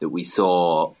trend that we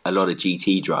saw a lot of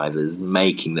GT drivers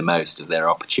making the most of their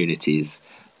opportunities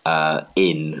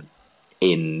in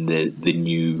the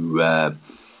new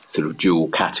sort of dual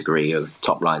category of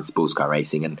top line sports car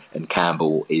racing, and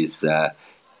Campbell is an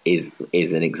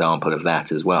example of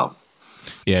that as well.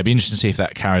 Yeah, it'd be interesting to see if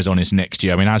that carries on into next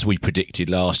year. I mean, as we predicted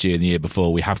last year and the year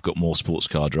before, we have got more sports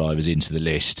car drivers into the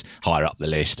list, higher up the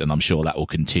list, and I'm sure that will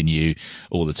continue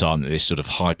all the time, that this sort of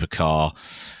hypercar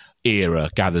era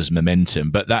gathers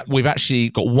momentum. But that we've actually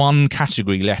got one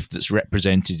category left that's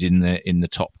represented in the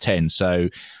top 10. So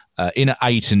in at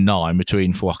 8 and 9,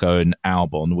 between Fuoco and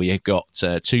Albon, we have got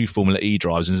 2 Formula E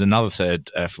drivers, and there's another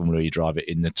third Formula E driver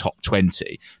in the top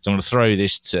 20. So I'm going to throw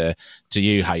this to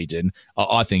you, Hayden.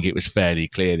 I think it was fairly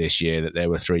clear this year that there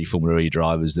were 3 Formula E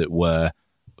drivers that were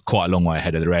quite a long way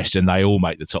ahead of the rest, and they all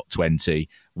make the top 20,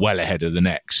 well ahead of the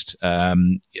next.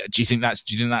 Do you think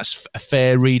that's a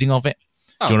fair reading of it?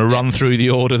 Do you want to run through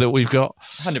the order that we've got?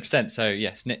 100%. So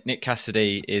yes, Nick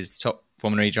Cassidy is the top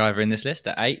Formula E driver in this list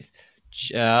at 8th.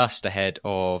 Just ahead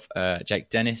of Jake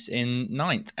Dennis in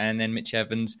 9th, and then Mitch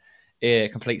Evans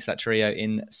completes that trio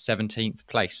in 17th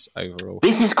place overall.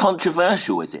 This is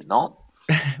controversial, is it not?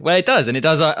 Well, it does, and it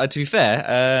does, to be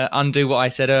fair, undo what I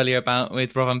said earlier about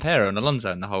with Rovanpera and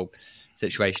Alonso and the whole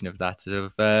situation of that,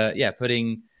 of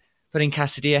putting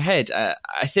Cassidy ahead.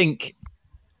 I think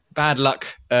bad luck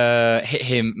hit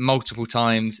him multiple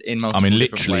times in multiple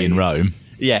literally ways. In Rome.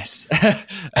 Yes,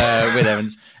 with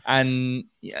Evans. And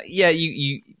yeah,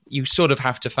 you sort of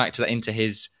have to factor that into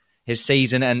his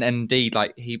season, and indeed,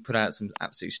 like, he put out some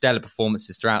absolute stellar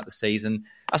performances throughout the season.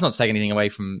 That's not to take anything away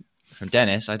from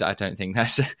Dennis. I don't think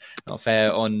that's not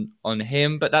fair on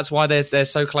him, but that's why they're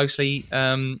so closely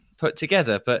put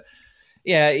together. But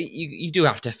yeah, you do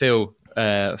have to feel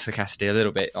for Cassidy a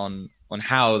little bit on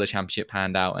how the championship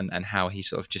panned out and how he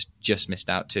sort of just missed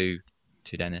out to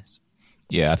Dennis.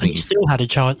 Yeah, I think he still had a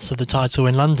chance of the title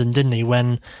in London, didn't he,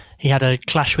 when he had a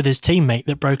clash with his teammate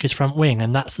that broke his front wing,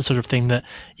 and that's the sort of thing that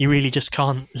you really just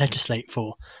can't legislate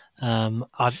for.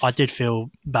 I did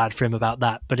feel bad for him about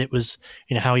that, but it was,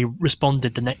 how he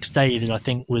responded the next day that I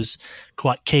think was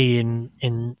quite key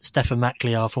in Stefan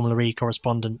Mackley, our Formula E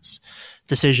correspondent's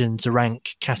decision to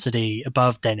rank Cassidy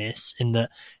above Dennis in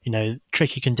the,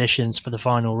 tricky conditions for the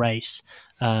final race.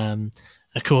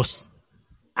 Of course,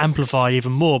 amplified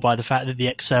even more by the fact that the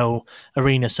Excel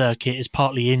Arena circuit is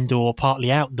partly indoor,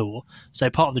 partly outdoor. So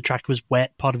part of the track was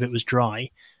wet, part of it was dry,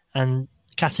 and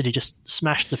Cassidy just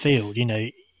smashed the field.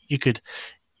 You could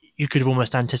have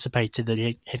almost anticipated that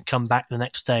he'd come back the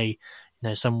next day,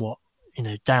 somewhat,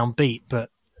 downbeat, but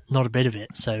not a bit of it.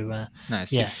 So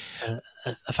nice. Yeah,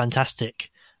 a fantastic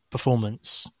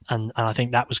performance, and I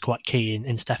think that was quite key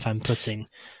in Stefan putting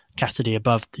Cassidy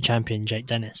above the champion Jake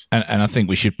Dennis. And I think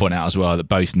we should point out as well that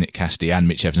both Nick Cassidy and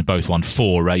Mitch Evans both won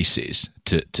 4 races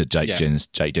to Jake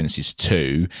Dennis's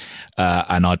 2,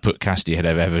 and I'd put Cassidy ahead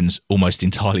of Evans almost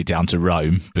entirely down to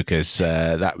Rome, because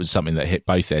that was something that hit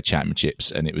both their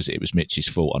championships, and it was Mitch's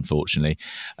fault, unfortunately.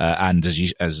 And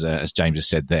as James has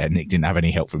said there, Nick didn't have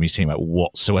any help from his teammate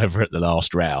whatsoever at the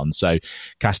last round, so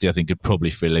Cassidy, I think, could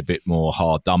probably feel a bit more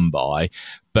hard done by.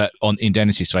 But in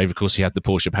Dennis's favour, of course, he had the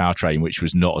Porsche powertrain, which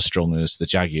was not as strong as the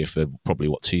Jaguar for probably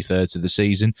 2/3 of the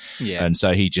season. Yeah. And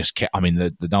so he just kept,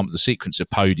 the sequence of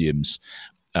podiums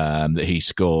that he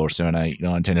scored, 7, 8,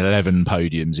 9, 10, 11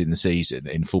 podiums in the season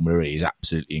in Formula E is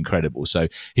absolutely incredible. So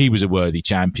he was a worthy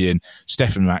champion.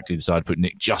 Stefan Mackley decided to put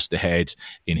Nick just ahead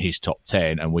in his top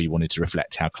 10, and we wanted to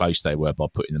reflect how close they were by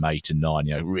putting them 8 and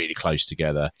 9, really close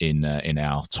together in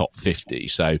our top 50.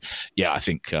 So yeah, I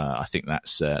think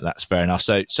that's fair enough.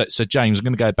 So James, I'm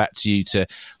going to go back to you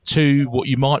to what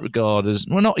you might regard as,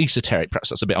 well, not esoteric, perhaps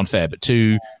that's a bit unfair, but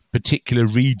 2 particular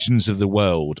regions of the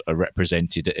world are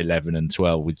represented at 11 and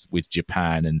 12 with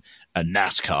Japan and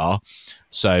NASCAR.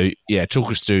 So yeah,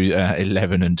 talk us through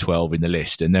 11 and 12 in the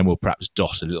list, and then we'll perhaps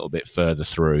dot a little bit further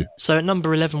through. So at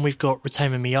number 11, we've got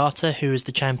Rotema Miata, who is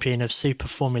the champion of Super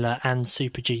Formula and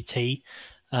Super GT.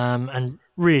 And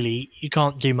really, you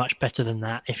can't do much better than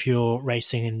that if you're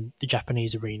racing in the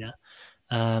Japanese arena.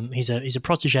 He's a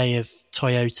protege of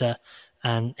Toyota,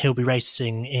 and he'll be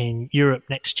racing in Europe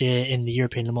next year in the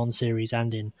European Le Mans Series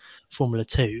and in Formula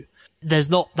 2. There's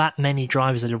not that many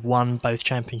drivers that have won both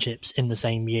championships in the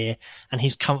same year, and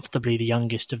he's comfortably the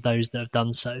youngest of those that have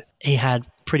done so. He had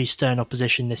pretty stern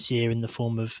opposition this year in the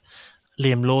form of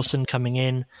Liam Lawson coming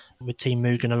in with Team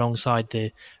Mugen alongside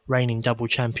the reigning double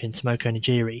champion Tomoko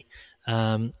Nijiri,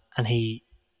 and he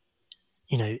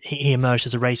emerged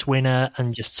as a race winner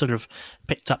and just sort of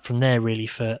picked up from there really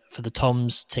for the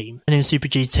Toms team. And in Super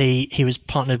GT, he was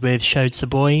partnered with Shode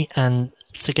Saboy, and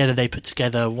together they put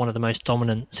together one of the most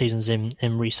dominant seasons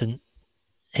in recent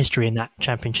history in that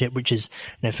championship, which is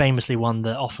famously one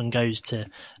that often goes to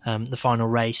the final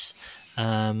race.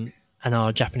 And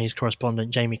our Japanese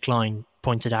correspondent, Jamie Klein,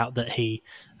 pointed out that he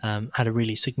had a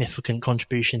really significant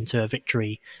contribution to a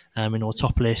victory in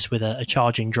Autopolis with a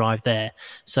charging drive there.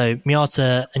 So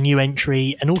Miata, a new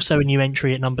entry, and also a new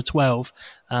entry at number 12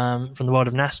 from the world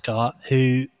of NASCAR,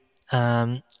 who,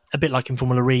 a bit like in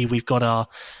Formula E, we've got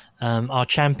our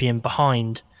champion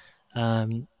behind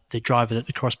the driver that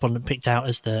the correspondent picked out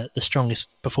as the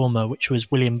strongest performer, which was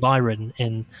William Byron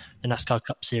in the NASCAR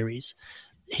Cup Series.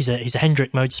 He's a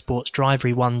Hendrick Motorsports driver.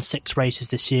 He won 6 races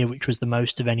this year, which was the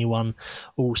most of anyone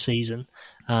all season.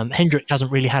 Hendrick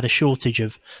hasn't really had a shortage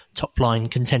of top-line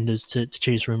contenders to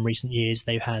choose from in recent years.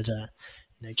 They've had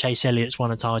Chase Elliott's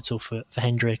won a title for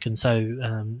Hendrick, and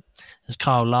so has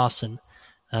Kyle Larson.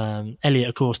 Elliott,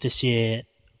 of course, this year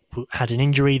had an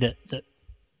injury that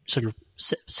sort of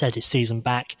set his season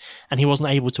back, and he wasn't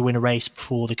able to win a race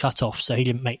before the cut-off, so he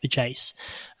didn't make the chase.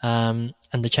 And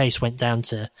the chase went down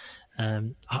to...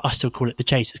 I still call it the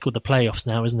chase. It's called the playoffs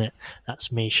now, isn't it?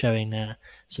 That's me showing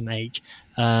some age.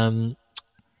 And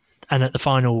at the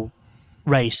final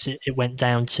race, it went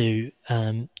down to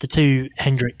the 2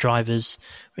 Hendrick drivers,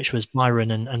 which was Byron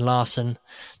and Larson,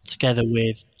 together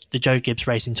with the Joe Gibbs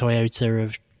Racing Toyota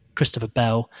of Christopher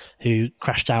Bell, who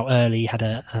crashed out early, had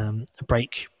a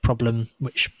brake problem,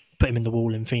 which put him in the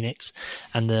wall in Phoenix,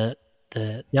 and the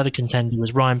other contender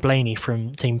was Ryan Blaney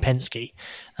from Team Penske,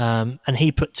 and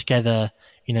he put together,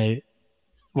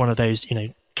 one of those,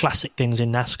 classic things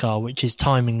in NASCAR, which is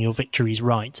timing your victories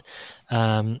right.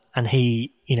 And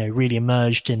he, really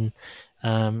emerged in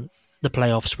the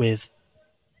playoffs with,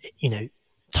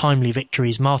 timely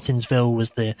victories. Martinsville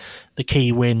was the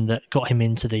key win that got him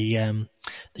into the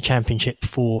championship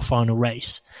for final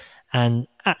race, and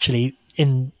actually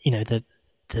in the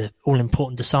all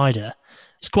important decider.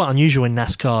 It's quite unusual in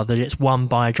NASCAR that it's won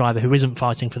by a driver who isn't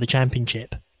fighting for the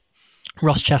championship.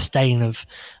 Ross Chastain of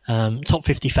Top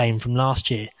 50 fame from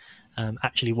last year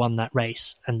actually won that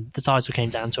race, and the title came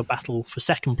down to a battle for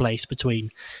second place between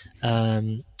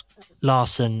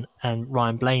Larson and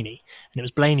Ryan Blaney, and it was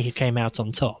Blaney who came out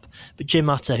on top. But Jim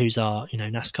Utter, who's our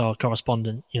NASCAR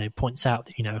correspondent, points out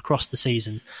that across the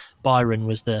season, Byron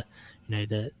was the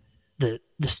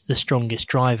strongest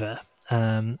driver.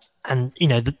 And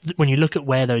when you look at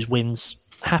where those wins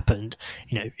happened,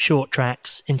 short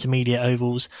tracks, intermediate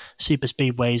ovals, super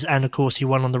speedways, and of course he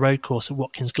won on the road course at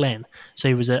Watkins Glen. So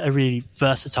he was a really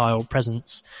versatile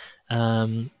presence.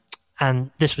 And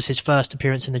this was his first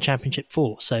appearance in the Championship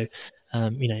 4. So,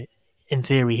 in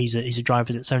theory, he's a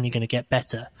driver that's only going to get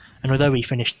better. And although he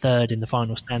finished 3rd in the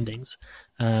final standings,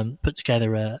 put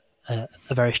together a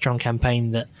very strong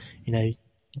campaign that,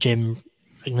 Jim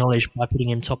acknowledged by putting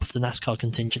him top of the NASCAR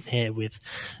contingent here with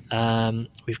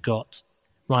we've got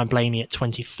Ryan Blaney at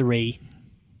 23,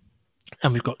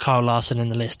 and we've got Kyle Larson in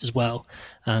the list as well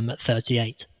at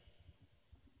 38.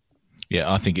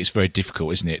 Yeah, I think it's very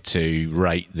difficult, isn't it, to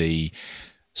rate the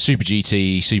Super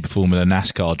GT, Super Formula,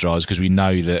 NASCAR drivers, because we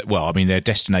know that, they're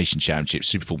destination championships.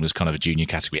 Super Formula is kind of a junior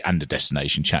category and a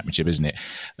destination championship, isn't it?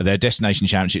 They're destination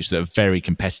championships that are very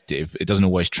competitive. It doesn't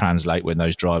always translate when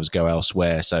those drivers go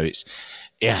elsewhere, so it's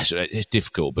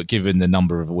difficult. But given the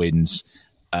number of wins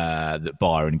that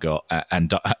Byron got and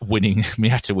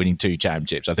Miata winning 2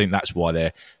 championships, I think that's why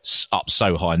they're up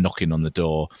so high, knocking on the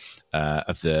door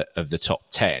of the top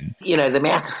 10. The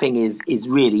Miata thing is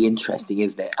really interesting,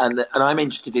 isn't it? And I'm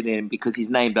interested in him because he's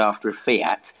named after a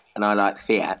Fiat, and I like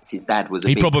Fiats. His dad was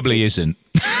He probably isn't.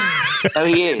 No,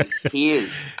 he is. He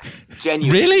is.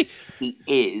 Genuinely. Really? He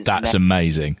is. That's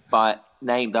amazing.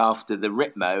 Named after the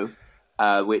Ritmo,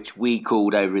 which we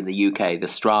called over in the UK the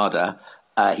Strada.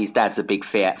 His dad's a big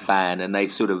Fiat fan, and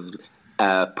they've sort of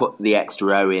put the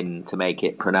extra O in to make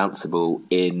it pronounceable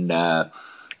in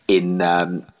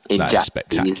Japanese. Is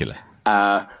spectacular.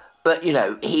 But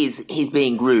he's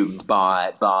being groomed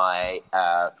by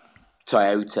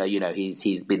Toyota.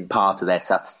 He's been part of their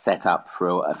setup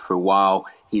for a while.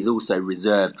 He's also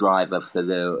reserve driver for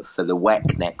the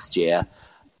WEC next year.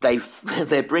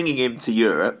 They're bringing him to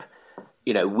Europe.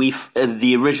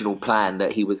 the original plan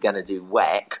that he was going to do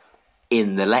WEC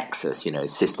in the Lexus,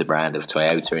 sister brand of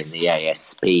Toyota in the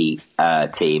ASP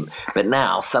team. But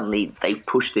now suddenly they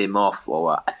pushed him off,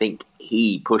 or I think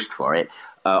he pushed for it,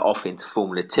 off into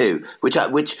Formula 2, which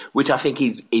I think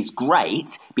is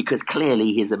great, because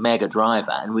clearly he's a mega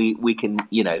driver, and we can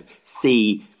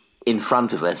see in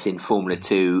front of us in Formula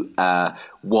 2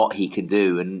 what he can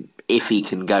do and if he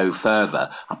can go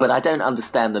further. But I don't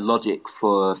understand the logic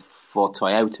for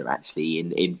Toyota actually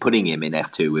in putting him in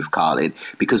F2 with Carlin,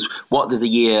 because what does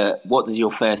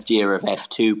your first year of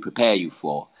F2 prepare you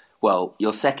for? Well,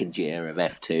 your second year of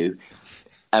F2,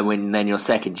 and then your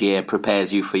second year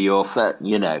prepares you for your first, do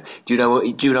you know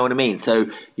what I mean? So,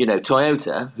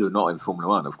 Toyota, who are not in Formula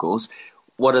 1, of course,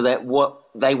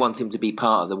 they want him to be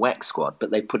part of the WEC squad,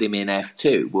 but they put him in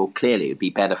F2. Well, clearly it'd be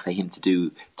better for him to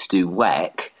do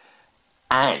WEC,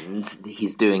 and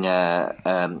he's doing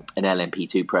an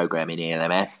LMP2 program in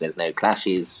ELMS. There's no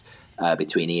clashes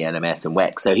between ELMS and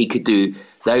WEC, so he could do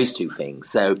those two things.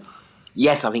 So,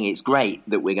 yes, I think it's great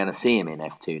that we're going to see him in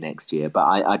F2 next year,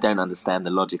 but I don't understand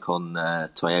the logic on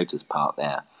Toyota's part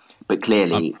there. But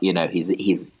clearly,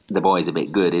 he's the boy's a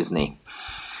bit good, isn't he?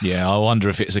 Yeah, I wonder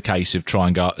if it's a case of try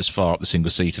and go as far up the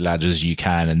single-seater ladder as you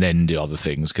can and then do other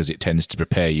things, because it tends to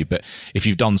prepare you. But if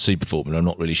you've done Super Formula, I'm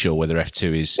not really sure whether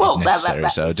F2 is necessary,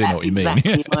 so I do know what you mean. That's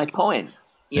exactly my point.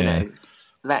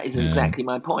 That is exactly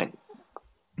my point.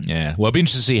 Yeah, well, it'll be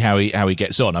interesting to see how he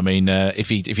gets on. I mean, if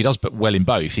he does well in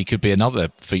both, he could be another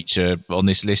feature on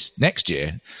this list next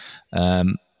year.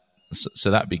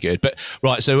 So that'd be good. But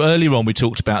right, so earlier on we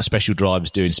talked about special drivers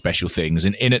doing special things,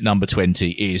 and in at number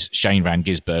 20 is Shane van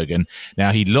Gisbergen.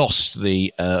 Now, he lost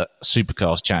the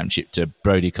Supercars Championship to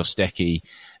Brody Kostecki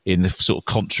in the sort of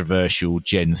controversial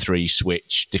Gen 3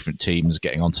 switch, different teams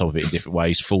getting on top of it in different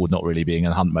ways, Ford not really being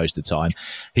in the hunt most of the time.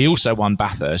 He also won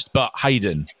Bathurst, but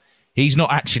Hayden, he's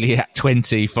not actually at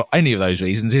 20 for any of those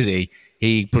reasons, is he?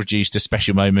 He produced a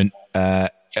special moment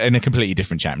in a completely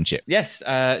different championship. Yes,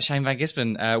 Shane van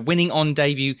Gisbergen winning on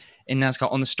debut in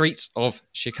NASCAR on the streets of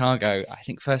Chicago, I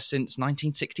think first since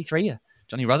 1963.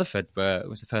 Johnny Rutherford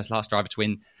was the first last driver to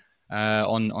win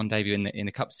on debut in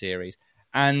the Cup Series.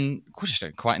 And just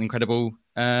quite an incredible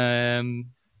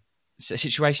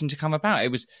situation to come about.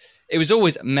 It was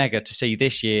always mega to see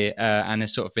this year, and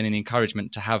has sort of been an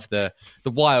encouragement to have the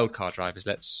wild card drivers,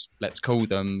 let's call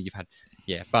them. You've had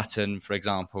Button, for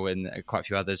example, and quite a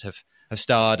few others have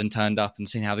starred and turned up and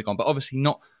seen how they've gone, but obviously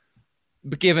not.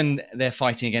 But given they're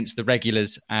fighting against the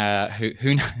regulars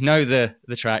who know the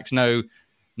tracks, know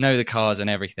the cars and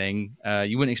everything,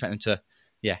 you wouldn't expect them to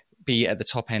be at the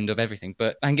top end of everything.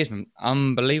 But Van Gisbergen,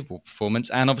 unbelievable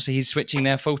performance, and obviously he's switching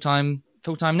there full time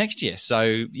next year.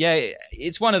 So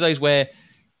it's one of those where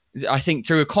I think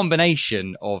through a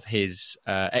combination of his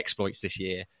exploits this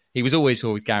year, he was always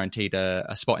guaranteed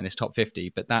a spot in this top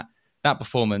 50, but that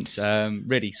performance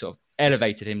really sort of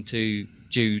elevated him to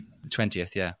due the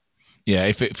 20th. Yeah,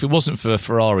 if it wasn't for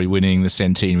Ferrari winning the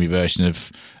centenary version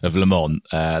of Le Mans,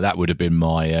 that would have been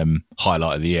my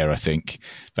highlight of the year, I think.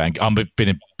 I've been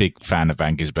a big fan of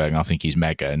Van Gisbergen. I think he's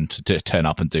mega, and to turn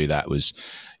up and do that was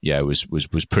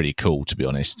pretty cool, to be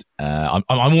honest. I'm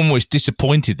almost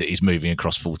disappointed that he's moving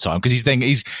across full time, because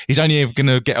he's only ever going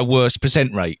to get a worse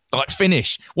percent rate. Like,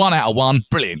 finish 1 out of 1,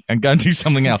 brilliant, and go and do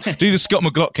something else. Do the Scott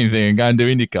McLaughlin thing and go and do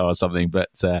IndyCar or something. But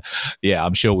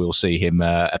I'm sure we'll see him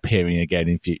appearing again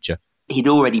in future. He'd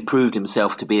already proved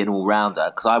himself to be an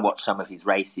all-rounder, because I watched some of his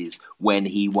races when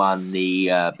he won the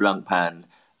Blancpain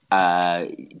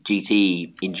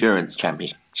GT Endurance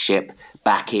Championship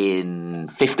back in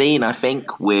 15, I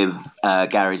think, with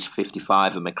Garage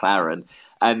 55 and McLaren.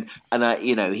 And I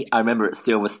remember at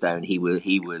Silverstone he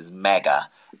was mega.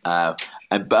 But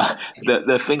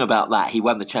the thing about that, he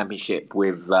won the championship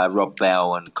with Rob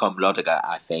Bell and Com Lodiger,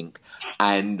 I think,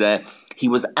 and he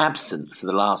was absent for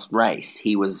the last race.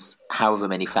 He was however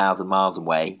many thousand miles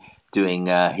away doing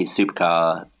his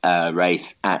supercar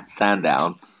race at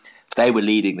Sandown. They were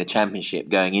leading the championship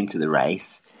going into the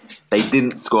race. They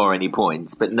didn't score any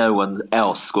points, but no one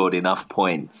else scored enough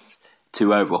points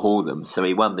to overhaul them. So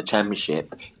he won the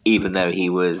championship, even though he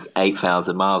was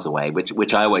 8,000 miles away,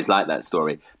 which I always like that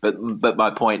story. But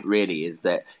my point really is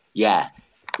that,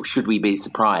 should we be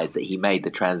surprised that he made the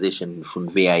transition from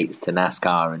V8s to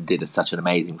NASCAR and did such an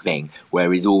amazing thing,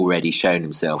 where he's already shown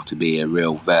himself to be a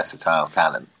real versatile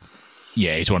talent?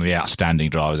 Yeah, he's one of the outstanding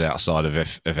drivers outside of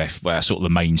F, well, sort of the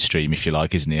mainstream, if you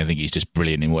like, isn't he? I think he's just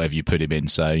brilliant in whatever you put him in.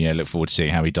 So, yeah, look forward to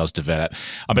seeing how he does develop.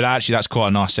 I mean, actually, that's quite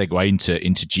a nice segue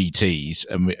into GTs.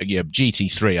 And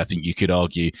GT3, I think you could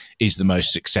argue, is the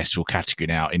most successful category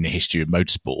now in the history of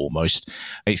motorsport almost.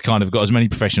 It's kind of got as many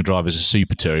professional drivers as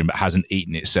Super Touring, but hasn't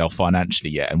eaten itself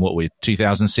financially yet. And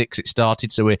 2006 it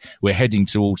started, so we're heading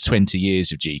towards 20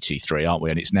 years of GT3, aren't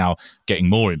we? And it's now getting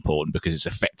more important because it's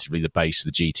effectively the base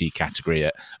of the GT category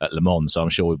at Le Mans, so I'm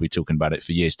sure we'll be talking about it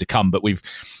for years to come. But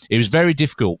it was very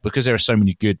difficult because there are so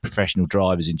many good professional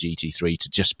drivers in GT3 to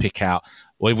just pick out.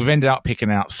 Well, we've ended up picking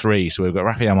out three. So we've got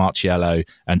Raffaele Marciello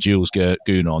and Jules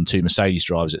Gounon, two Mercedes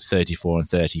drivers at 34 and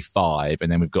 35.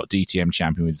 And then we've got DTM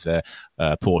champion with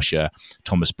Porsche,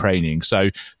 Thomas Preining. So,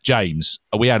 James,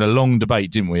 we had a long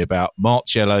debate, didn't we, about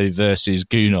Marciello versus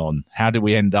Gounon. How did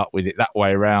we end up with it that way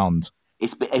around?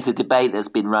 It's a debate that's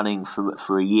been running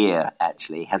for a year,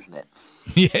 actually, hasn't it?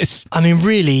 Yes. I mean,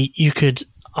 really, you could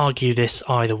argue this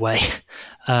either way.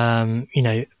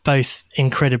 Both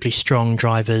incredibly strong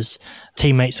drivers,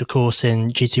 teammates, of course,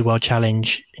 in GT World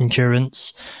Challenge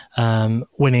Endurance,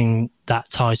 winning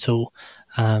that title.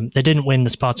 They didn't win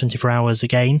the Spa 24 Hours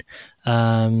again.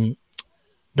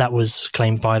 That was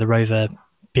claimed by the Rover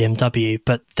BMW,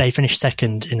 but they finished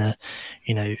second in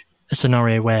a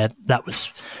scenario where that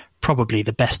was probably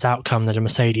the best outcome that a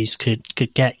Mercedes could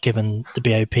get, given the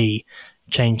BOP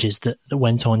changes that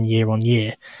went on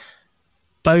year.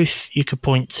 Both you could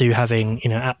point to having,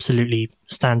 absolutely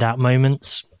standout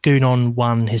moments. Gounon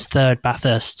won his third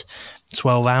Bathurst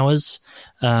 12 Hours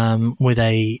with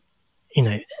a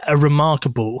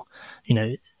remarkable,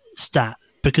 stat,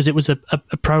 because it was a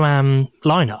Pro-Am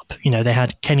lineup. They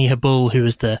had Kenny Habul, who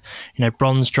was the,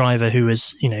 bronze driver who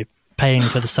was, paying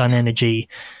for the Sun Energy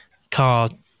car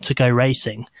to go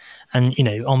racing. And,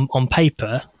 on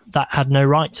paper, that had no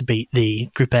right to beat the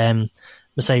Group M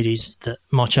Mercedes that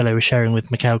Marciello was sharing with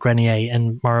Michael Grenier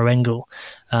and Mauro Engel.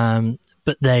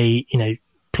 But they,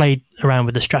 played around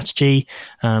with the strategy,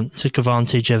 took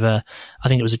advantage of I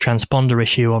think it was a transponder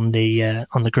issue on the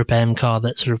Group M car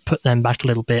that sort of put them back a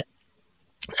little bit.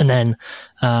 And then,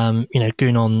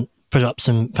 Gounon put up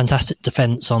some fantastic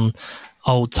defense on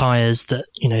old tyres that,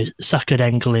 suckered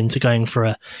Engel into going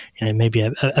for maybe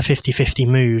a 50-50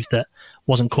 move that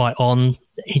wasn't quite on.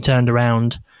 He turned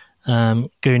around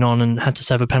Gounon and had to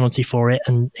serve a penalty for it,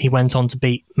 and he went on to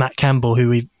beat Matt Campbell, who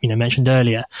we mentioned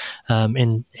earlier,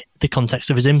 in the context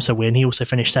of his IMSA win. He also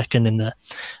finished second in the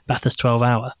Bathurst 12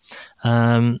 Hour.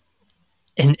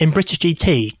 In British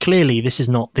GT, clearly this is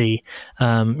not the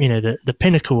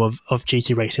pinnacle of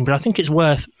GT racing, but I think it's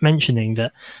worth mentioning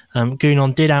that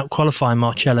Gounon did outqualify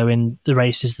Marciello in the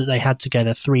races that they had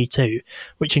together 3-2,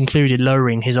 which included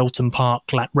lowering his Alton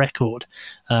Park lap record,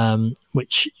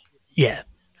 which,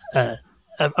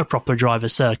 a proper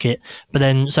driver's circuit. But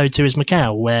then so too is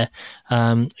Macau, where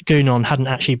Gounon hadn't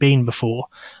actually been before.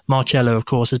 Marciello, of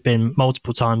course, has been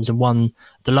multiple times and won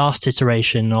the last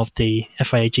iteration of the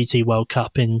FIA GT World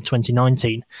Cup in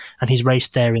 2019, and he's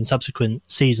raced there in subsequent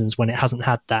seasons when it hasn't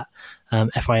had that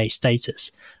FIA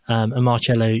status. And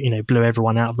Marciello, blew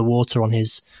everyone out of the water on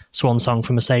his swan song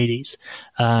for Mercedes.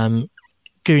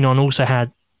 Gounon also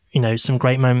had, some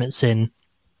great moments in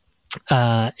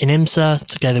IMSA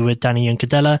together with Danny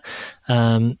Juncadella.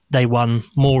 They won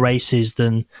more races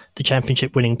than the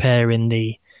championship winning pair in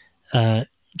the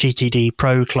GTD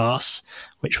Pro class,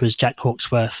 which was Jack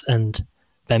Hawksworth and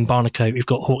Ben Barnicoat. We've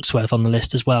got Hawksworth on the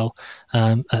list as well,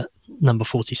 at number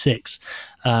 46.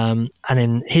 And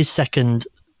in his second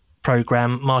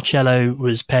program, Marciello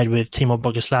was paired with Timur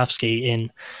Boguslavski in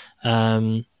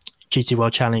GT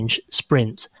World Challenge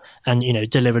Sprint, and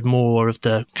delivered more of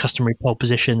the customary pole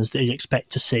positions that you'd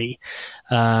expect to see.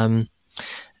 Some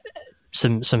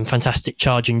fantastic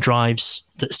charging drives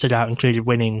that stood out included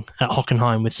winning at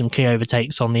Hockenheim with some key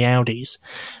overtakes on the Audis.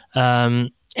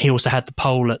 He also had the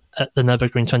pole at the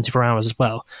Nürburgring 24 Hours as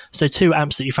well. So two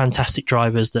absolutely fantastic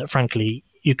drivers that, frankly,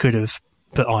 you could have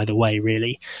put either way,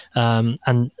 really.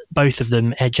 And both of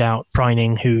them edge out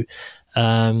Preining, who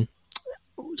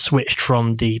switched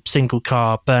from the single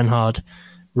car Bernhard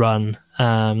run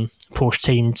Porsche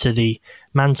team to the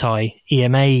Manthey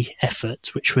EMA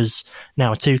effort, which was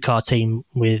now a two-car team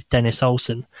with Dennis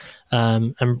Olsen.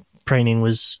 And Preining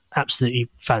was absolutely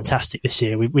fantastic this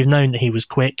year. We've known that he was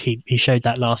quick. He showed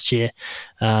that last year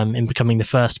in becoming the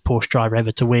first Porsche driver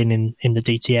ever to win in the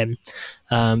DTM.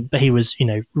 But he was,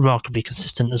 remarkably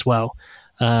consistent as well.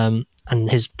 and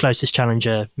his closest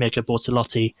challenger, Mirko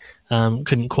Bortolotti,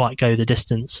 couldn't quite go the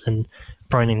distance, and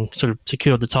Preining sort of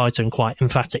secured the title in quite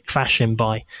emphatic fashion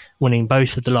by winning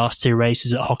both of the last two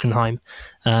races at Hockenheim,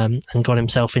 and got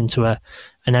himself into an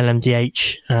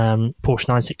LMDH Porsche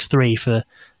 963 for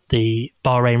the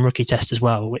Bahrain rookie test as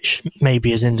well, which may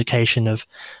be an indication of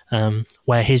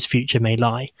where his future may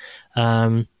lie.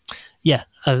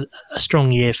 A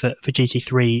strong year for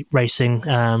GT3 racing.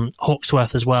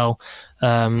 Hawksworth as well,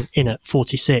 in at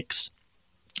 46,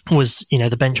 was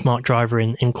the benchmark driver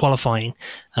in qualifying.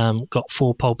 Got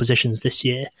 4 pole positions this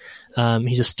year.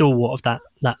 He's a stalwart of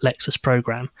that Lexus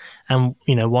program, and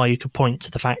while you could point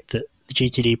to the fact that the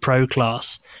GTD Pro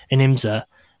class in IMSA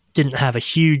didn't have a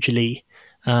hugely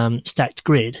stacked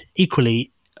grid,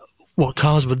 equally what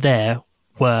cars were there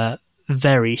were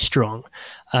very strong.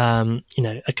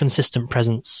 A consistent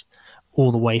presence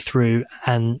all the way through,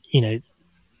 and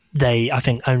they, I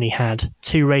think, only had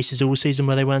 2 races all season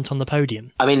where they weren't on the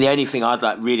podium. I mean, the only thing I'd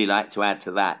really like to add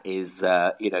to that is,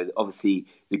 obviously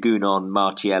the Gounon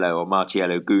Marciello or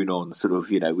Marciello Gounon sort of,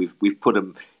 we've put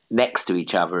them next to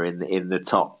each other in the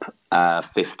top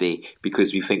 50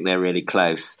 because we think they're really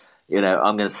close.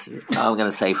 I'm going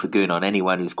to say for Gounon,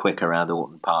 anyone who's quick around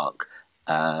Alton Park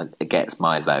gets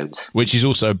my vote. Which is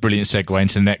also a brilliant segue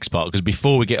into the next part, because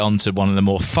before we get on to one of the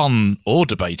more fun or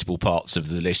debatable parts of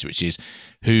the list, which is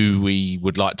who we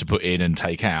would like to put in and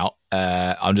take out,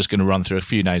 I'm just going to run through a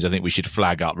few names I think we should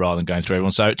flag up rather than going through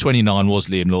everyone. So at 29 was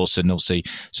Liam Lawson, obviously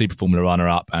Super Formula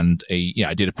runner-up, and he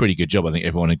did a pretty good job. I think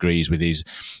everyone agrees with his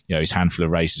handful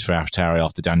of races for AlphaTauri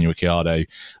after Daniel Ricciardo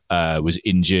was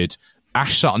injured.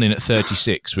 Ash Sutton in at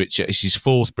 36, which is his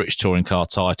 4th British Touring Car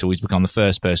title. He's become the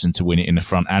first person to win it in a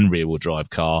front and rear-wheel drive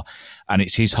car, and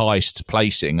it's his highest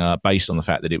placing based on the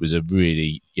fact that it was a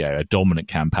really a dominant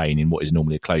campaign in what is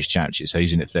normally a close championship. So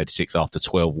he's in at 36th after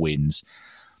 12 wins.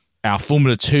 Our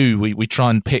Formula 2, we try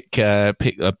and pick a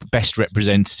best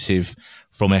representative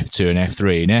from F2 and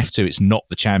F3. In F2, it's not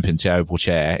the champion Thiago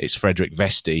Pourchaire, it's Frederick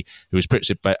Vesti, who was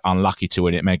pretty unlucky to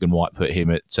win it. Megan White put him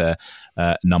at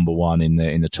number 1 in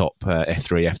the top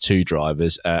F3, F2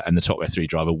 drivers, and the top F3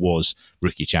 driver was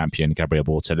rookie champion Gabriel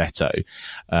Bortoletto.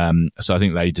 So I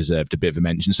think they deserved a bit of a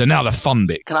mention. So now the fun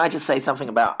bit. Can I just say something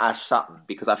about Ash Sutton?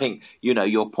 Because I think,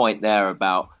 your point there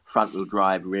about front-wheel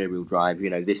drive, rear-wheel drive,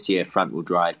 this year front-wheel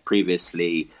drive,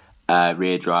 previously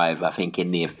rear drive, I think,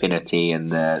 in the Affinity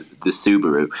and the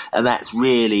Subaru. And that's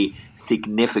really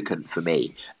significant for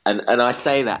me. And I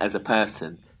say that as a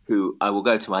person who I will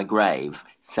go to my grave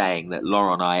saying that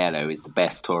Laurent Aiello is the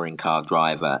best touring car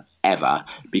driver ever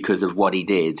because of what he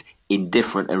did in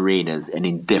different arenas and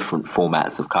in different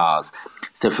formats of cars.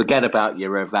 So forget about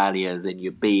your Rovalias and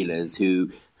your Bielers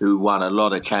who won a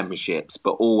lot of championships,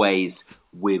 but always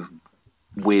with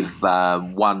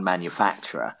one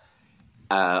manufacturer.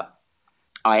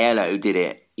 Aiello did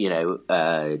it,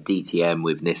 DTM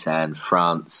with Nissan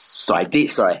France.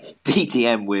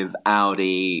 DTM with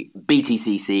Audi,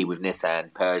 BTCC with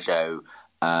Nissan, Peugeot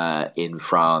in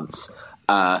France.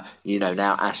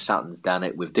 Now Ash Sutton's done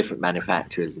it with different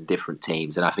manufacturers and different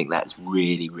teams, and I think that's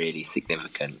really, really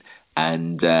significant.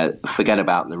 And forget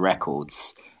about the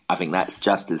records. I think that's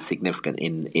just as significant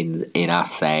in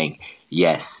us saying,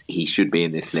 yes, he should be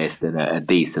in this list in a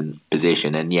decent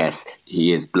position, and yes,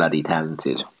 he is bloody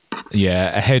talented.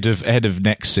 Yeah, ahead of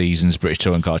next season's British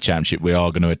Touring Car Championship, we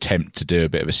are going to attempt to do a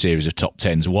bit of a series of top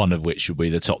 10s, one of which will be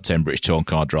the top 10 British Touring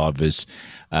Car drivers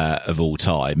of all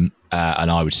time.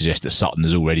 And I would suggest that Sutton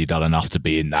has already done enough to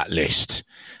be in that list,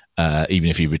 even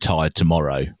if he retired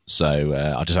tomorrow. So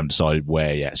I just haven't decided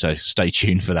where yet. So stay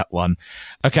tuned for that one.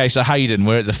 Okay, so Hayden,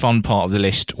 we're at the fun part of the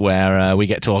list where we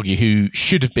get to argue who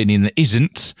should have been in that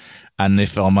isn't. And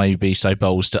if I may be so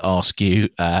bold to ask you,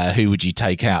 who would you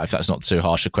take out, if that's not too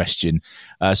harsh a question?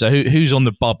 So who's on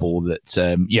the bubble that,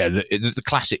 the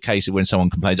classic case of when someone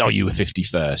complains, oh, you were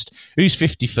 51st. Who's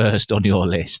 51st on your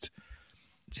list?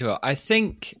 Sure. I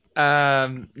think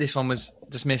this one was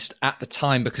dismissed at the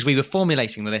time because we were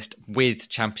formulating the list with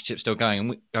championships still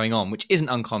going on, which isn't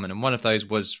uncommon. And one of those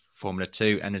was Formula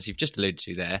 2. And as you've just alluded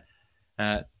to there,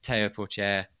 Thiago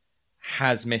Pourchaire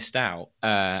has missed out,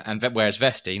 and whereas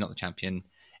Vesti, not the champion,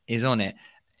 is on it.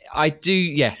 I do,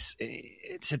 yes,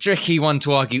 it's a tricky one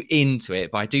to argue into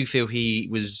it, but I do feel he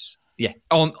was,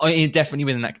 definitely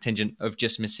within that contingent of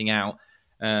just missing out.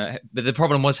 But the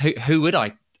problem was, who would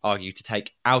I argue to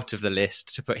take out of the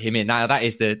list to put him in? Now that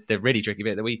is the really tricky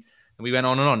bit that we went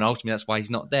on and on. Ultimately, that's why he's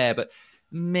not there. But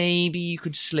maybe you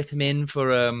could slip him in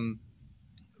for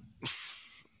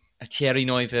a Thierry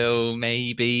Neuville,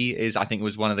 maybe, I think it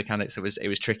was one of the candidates that it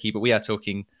was tricky, but we are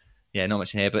talking, not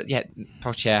much in here. But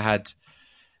Pourchaire had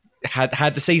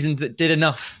had the season that did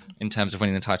enough in terms of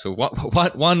winning the title.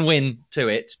 One win to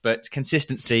it, but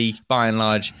consistency by and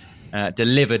large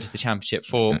delivered the championship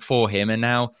for him. And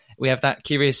now we have that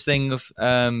curious thing of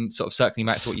sort of circling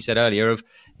back to what you said earlier of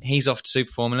he's off to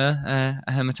Super Formula,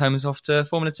 Tomma's off to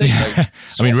Formula 2.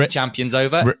 So I mean, champions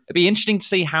over. It'd be interesting to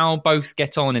see how both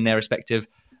get on in their respective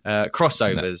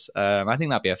crossovers. I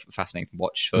think that'd be a fascinating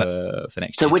watch for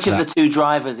next year. So which of the two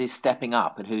drivers is stepping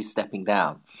up and who's stepping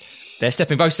down? They're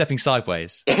both stepping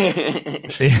sideways.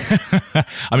 I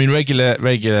mean, regular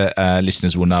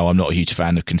listeners will know I'm not a huge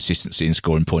fan of consistency in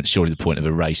scoring points. Surely the point of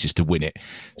a race is to win it.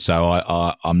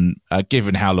 So I'm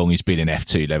given how long he's been in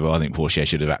F2 level, I think Porsche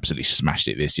should have absolutely smashed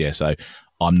it this year. So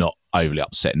I'm not overly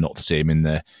upset not to see him in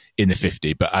the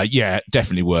 50. But yeah,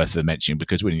 definitely worth mentioning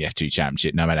because winning the F2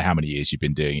 championship, no matter how many years you've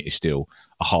been doing it, is still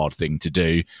a hard thing to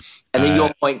do. And then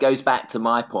your point goes back to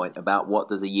my point about what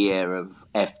does a year of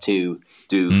F2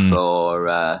 do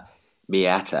for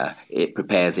Miata? It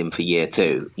prepares him for year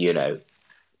 2, you know.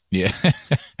 Yeah.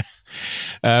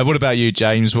 What about you,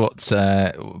 James? What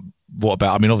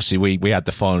about? I mean, obviously we had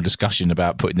the final discussion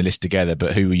about putting the list together,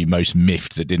 but who were you most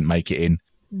miffed that didn't make it in?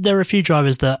 There are a few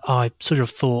drivers that I sort of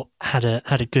thought had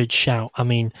a good shout. I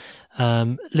mean,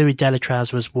 Louis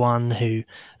Delatraz was one who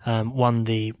won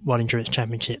the World Endurance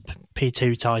Championship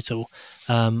P2 title.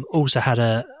 Also had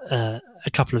a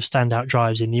couple of standout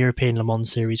drives in the European Le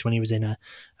Mans Series when he was in a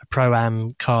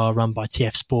Pro-Am car run by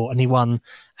TF Sport, and he won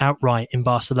outright in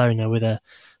Barcelona with a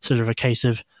sort of a case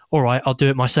of, all right, I'll do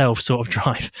it myself sort of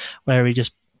drive, where he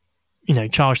just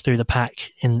charged through the pack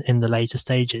in the later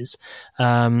stages.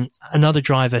 Another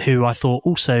driver who I thought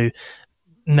also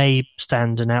may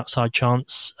stand an outside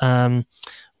chance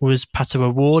was Pato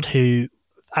O'Ward, who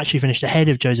actually finished ahead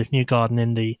of Joseph Newgarden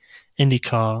in the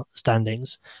IndyCar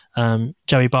standings.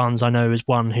 Joey Barnes, I know, is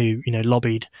one who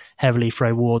lobbied heavily for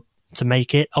O'Ward to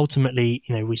make it. Ultimately,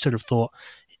 we sort of thought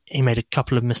he made a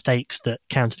couple of mistakes that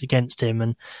counted against him,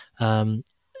 and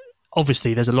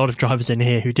obviously, there's a lot of drivers in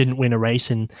here who didn't win a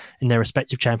race in their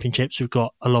respective championships. We've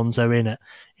got Alonso in at,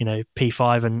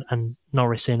 P5 and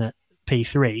Norris in at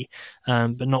P3,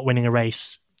 but not winning a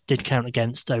race did count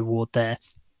against O'Ward there.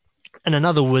 And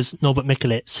another was Norbert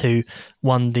Mikulits, who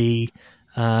won the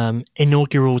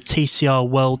inaugural TCR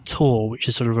World Tour, which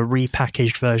is sort of a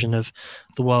repackaged version of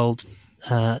the World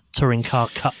Touring Car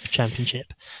Cup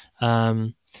Championship.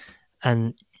 And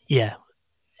yeah,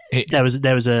 there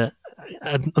was a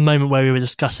moment where we were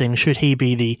discussing should he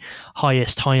be the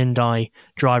highest Hyundai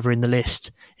driver in the list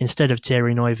instead of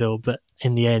Thierry Neuville, but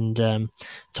in the end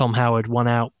Tom Howard won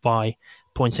out by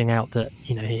pointing out that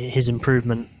his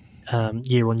improvement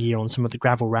year on year on some of the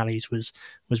gravel rallies was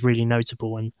really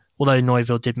notable, and although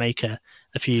Neuville did make a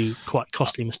few quite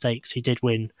costly mistakes, he did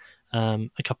win a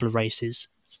couple of races.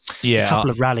 Yeah, a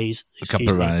couple of rallies.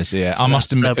 Yeah. I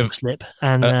must admit, slip,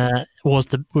 and was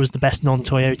the best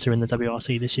non-Toyota in the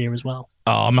WRC this year as well.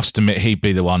 I must admit, he'd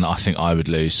be the one I think I would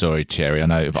lose. Sorry, Thierry, I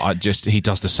know, but he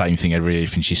does the same thing every year. He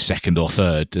finishes second or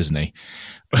third, doesn't he?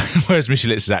 Whereas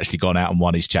Michelitz has actually gone out and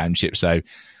won his championship. So,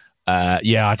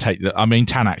 I take that. I mean,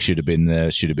 Tanak should have been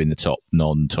the top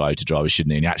non-Toyota driver,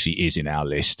 shouldn't he? And he actually is in our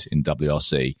list in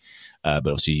WRC. But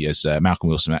obviously, as Malcolm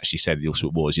Wilson actually said, the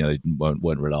Ultimate Wars, they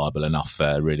weren't reliable enough,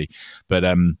 really. But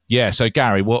so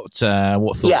Gary, what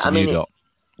thoughts have you got?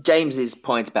 James's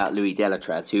point about Louis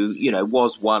Delatraz, who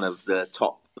was one of the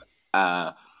top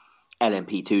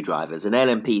LMP2 drivers, and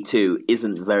LMP2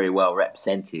 isn't very well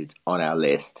represented on our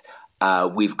list.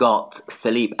 We've got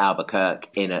Philippe Albuquerque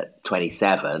in at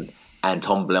 27 and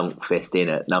Tom Blomqvist in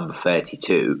at number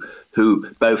 32, who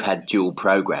both had dual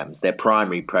programs. Their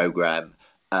primary program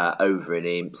over in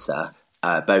IMSA,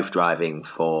 both driving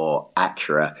for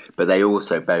Acura, but they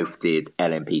also both did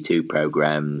LMP2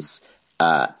 programs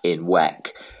in WEC.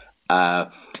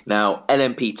 Now,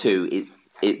 LMP2,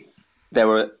 there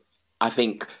were, I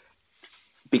think,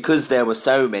 because there were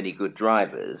so many good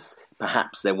drivers,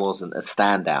 perhaps there wasn't a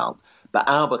standout. But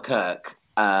Albuquerque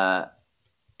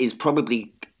is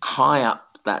probably high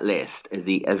up that list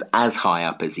as high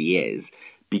up as he is,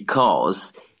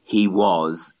 because he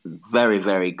was very,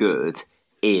 very good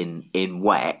in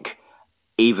WEC,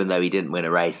 even though he didn't win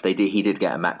a race. He did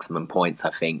get a maximum points, I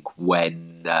think,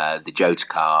 when the Jota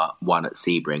car won at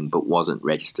Sebring, but wasn't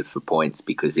registered for points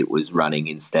because it was running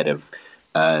instead of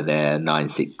their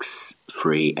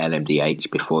 963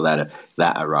 LMDH before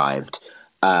that arrived.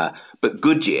 But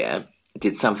Goodyear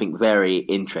did something very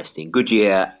interesting.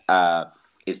 Goodyear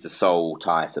is the sole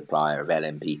tyre supplier of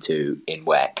LMP2 in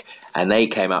WEC, and they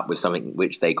came up with something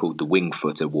which they called the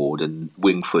Wingfoot Award, and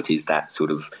Wingfoot is that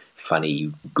sort of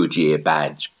funny Goodyear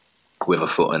badge with a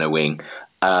foot and a wing.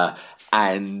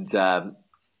 And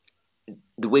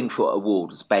the Wingfoot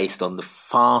Award was based on the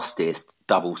fastest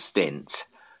double stint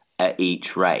at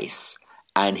each race,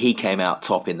 and he came out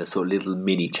top in the sort of little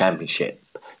mini championship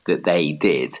that they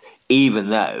did, even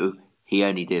though he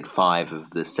only did 5 of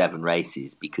the 7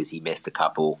 races because he missed a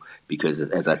couple because,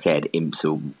 as I said,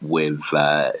 IMSA with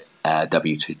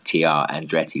WTR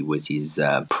Andretti was his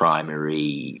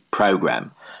primary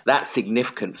program. That's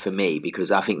significant for me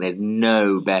because I think there's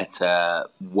no better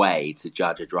way to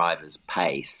judge a driver's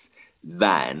pace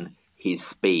than his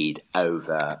speed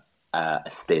over a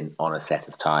stint on a set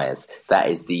of tyres. That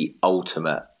is the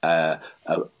ultimate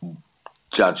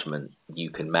judgment you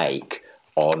can make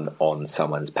on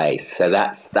someone's pace. So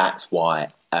that's why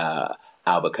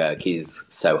Albuquerque is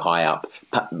so high up,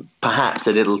 perhaps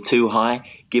a little too high,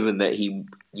 given that he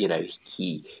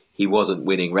wasn't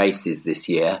winning races this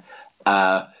year.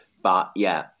 But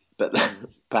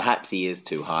perhaps he is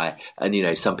too high.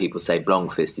 And, some people say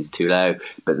Blomqvist is too low,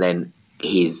 but then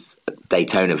his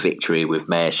Daytona victory with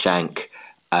Meyer Shank,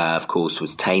 of course,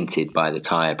 was tainted by the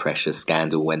tyre pressure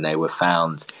scandal when they were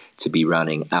found to be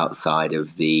running outside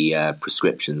of the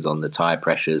prescriptions on the tyre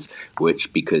pressures,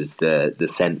 which because the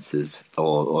sensors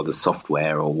or the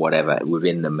software or whatever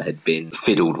within them had been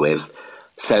fiddled with.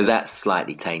 So that's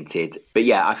slightly tainted. But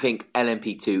yeah, I think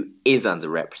LMP2 is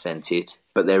underrepresented,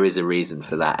 but there is a reason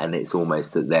for that, and it's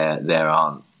almost that there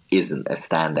isn't a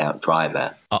standout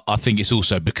driver. I think it's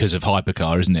also because of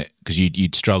hypercar, isn't it? Because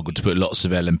you'd struggle to put lots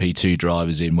of LMP2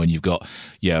 drivers in when you've got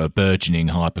a burgeoning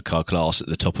hypercar class at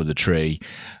the top of the tree.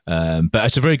 But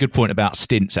it's a very good point about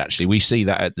stints, actually. We see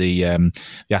that at the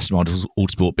Aston Martin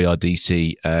Autosport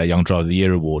BRDC Young Driver of the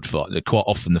Year Award. Quite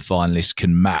often the finalists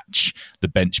can match the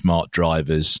benchmark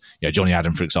drivers. Johnny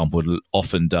Adam, for example,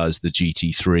 often does the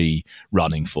GT3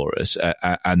 running for us,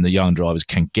 and the young drivers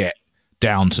can get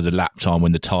down to the lap time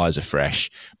when the tyres are fresh,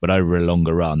 but over a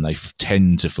longer run they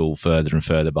tend to fall further and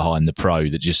further behind the pro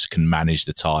that just can manage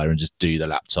the tyre and just do the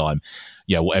lap time,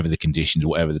 whatever the conditions,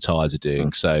 whatever the tyres are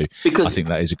doing. So because, I think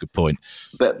that is a good point.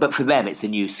 But for them it's a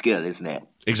new skill, isn't it?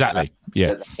 Exactly,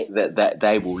 yeah. That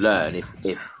they will learn if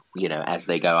as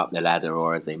they go up the ladder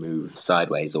or as they move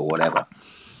sideways or whatever.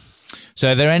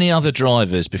 So, are there any other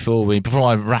drivers before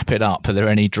I wrap it up? Are there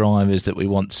any drivers that we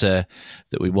want to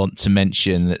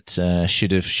mention that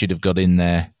should have got in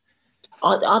there?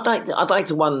 I'd like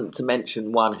to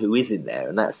mention one who is in there,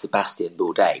 and that's Sébastien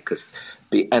Bourdais.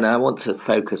 And I want to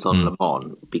focus on Le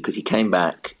Mans because he came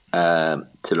back to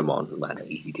Le Mans. Well,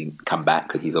 he didn't come back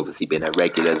because he's obviously been a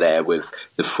regular there with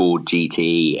the Ford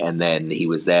GT, and then he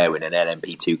was there in an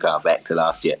LMP2 car Vector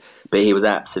last year. But he was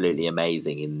absolutely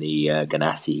amazing in the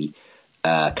Ganassi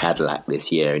Cadillac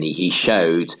this year, and he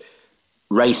showed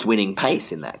race-winning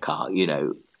pace in that car.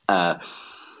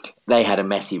 They had a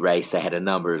messy race. They had a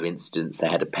number of incidents. They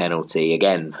had a penalty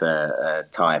again for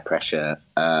tyre pressure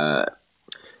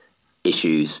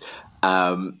issues.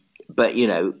 But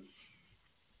the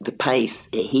pace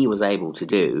he was able to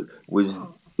do was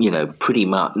pretty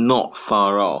much not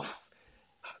far off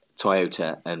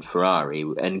Toyota and Ferrari.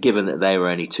 And given that they were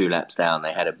only 2 laps down,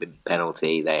 they had a big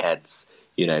penalty. They had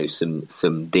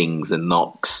some dings and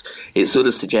knocks. It sort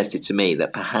of suggested to me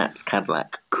that perhaps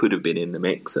Cadillac could have been in the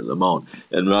mix at Le Mans,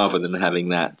 and rather than having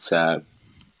that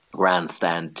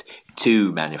grandstand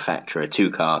two car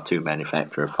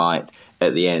manufacturer fight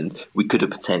at the end, we could have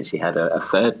potentially had a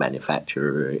third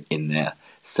manufacturer in there.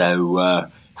 So I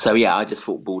just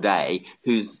thought Bourdais,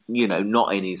 who's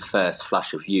not in his first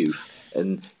flush of youth,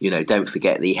 and don't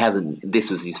forget that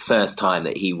this was his first time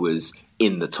that he was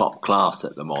in the top class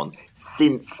at Le Mans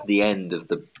since the end of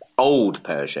the old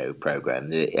Peugeot program,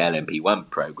 the LMP1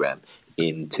 program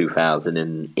in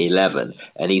 2011.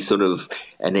 And he's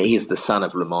the son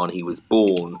of Le Mans. He was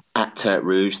born at Tertre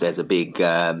Rouge. There's a big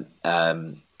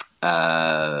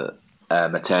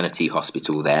maternity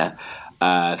hospital there.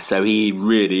 So he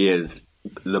really is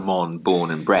Le Mans born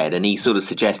and bred. And he sort of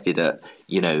suggested that,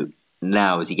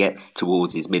 now as he gets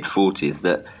towards his mid-40s,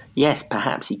 that yes,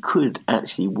 perhaps he could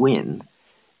actually win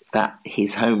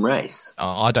his home race.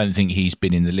 I don't think he's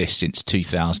been in the list since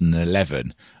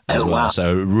 2011 as well. Wow.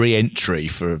 So re-entry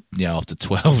for after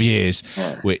 12 years,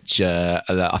 which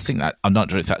I think that I'm not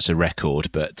sure if that's a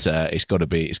record, but it's got to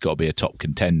be a top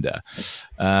contender.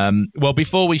 Well,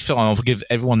 before we finish, I'll give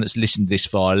everyone that's listened this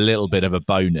far a little bit of a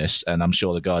bonus, and I'm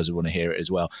sure the guys will want to hear it as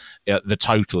well. The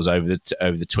totals over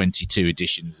the 22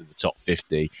 editions of the top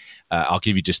 50. I'll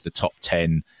give you just the top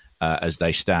 10. as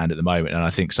they stand at the moment. And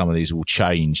I think some of these will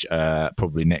change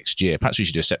probably next year. Perhaps we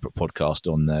should do a separate podcast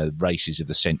on the races of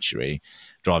the century,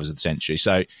 drivers of the century.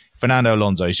 So Fernando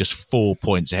Alonso is just 4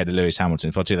 points ahead of Lewis Hamilton.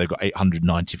 If I tell you they've got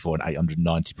 894 and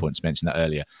 890 points, mentioned that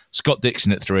earlier. Scott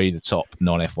Dixon at 3, the top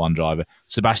non-F1 driver.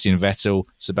 Sebastian Vettel,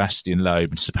 Sebastian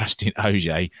Loeb and Sebastian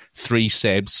Ogier, 3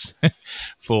 Sebs,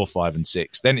 4, 5 and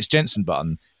 6. Then it's Jenson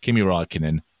Button, Kimi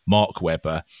Räikkönen, Mark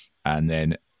Webber, and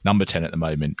then number 10 at the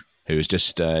moment, who is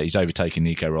just, he's overtaken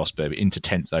Nico Rosberg into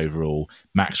 10th overall,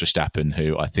 Max Verstappen,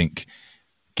 who I think,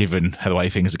 given the way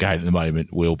things are going at the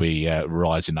moment, will be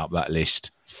rising up that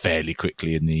list fairly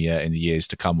quickly in the years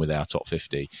to come with our top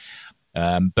 50.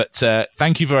 But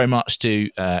thank you very much to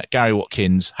Gary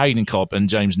Watkins, Hayden Cobb and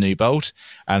James Newbold.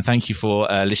 And thank you for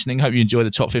listening. Hope you enjoy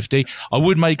the top 50. I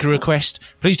would make a request.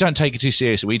 Please don't take it too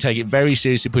seriously. We take it very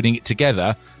seriously putting it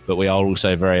together, but we are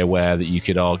also very aware that you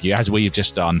could argue, as we've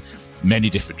just done,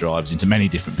 many different drivers into many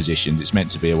different positions. It's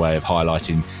meant to be a way of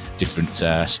highlighting different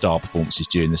star performances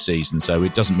during the season. So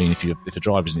it doesn't mean if a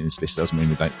driver isn't in this list, it doesn't mean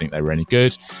we don't think they were any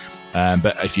good.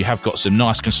 But if you have got some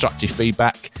nice constructive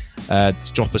feedback,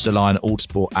 drop us a line at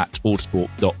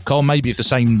autosport@autosport.com. Maybe if the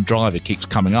same driver keeps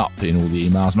coming up in all the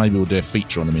emails, maybe we'll do a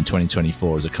feature on them in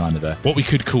 2024 as a kind of what we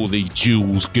could call the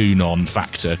Jules Gounon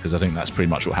factor, because I think that's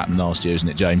pretty much what happened last year, isn't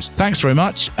it, James? Thanks very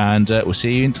much, and we'll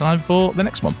see you in time for the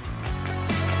next one.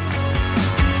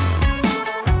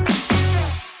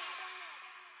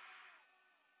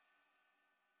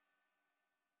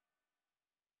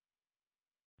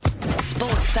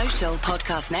 Social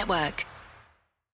Podcast Network.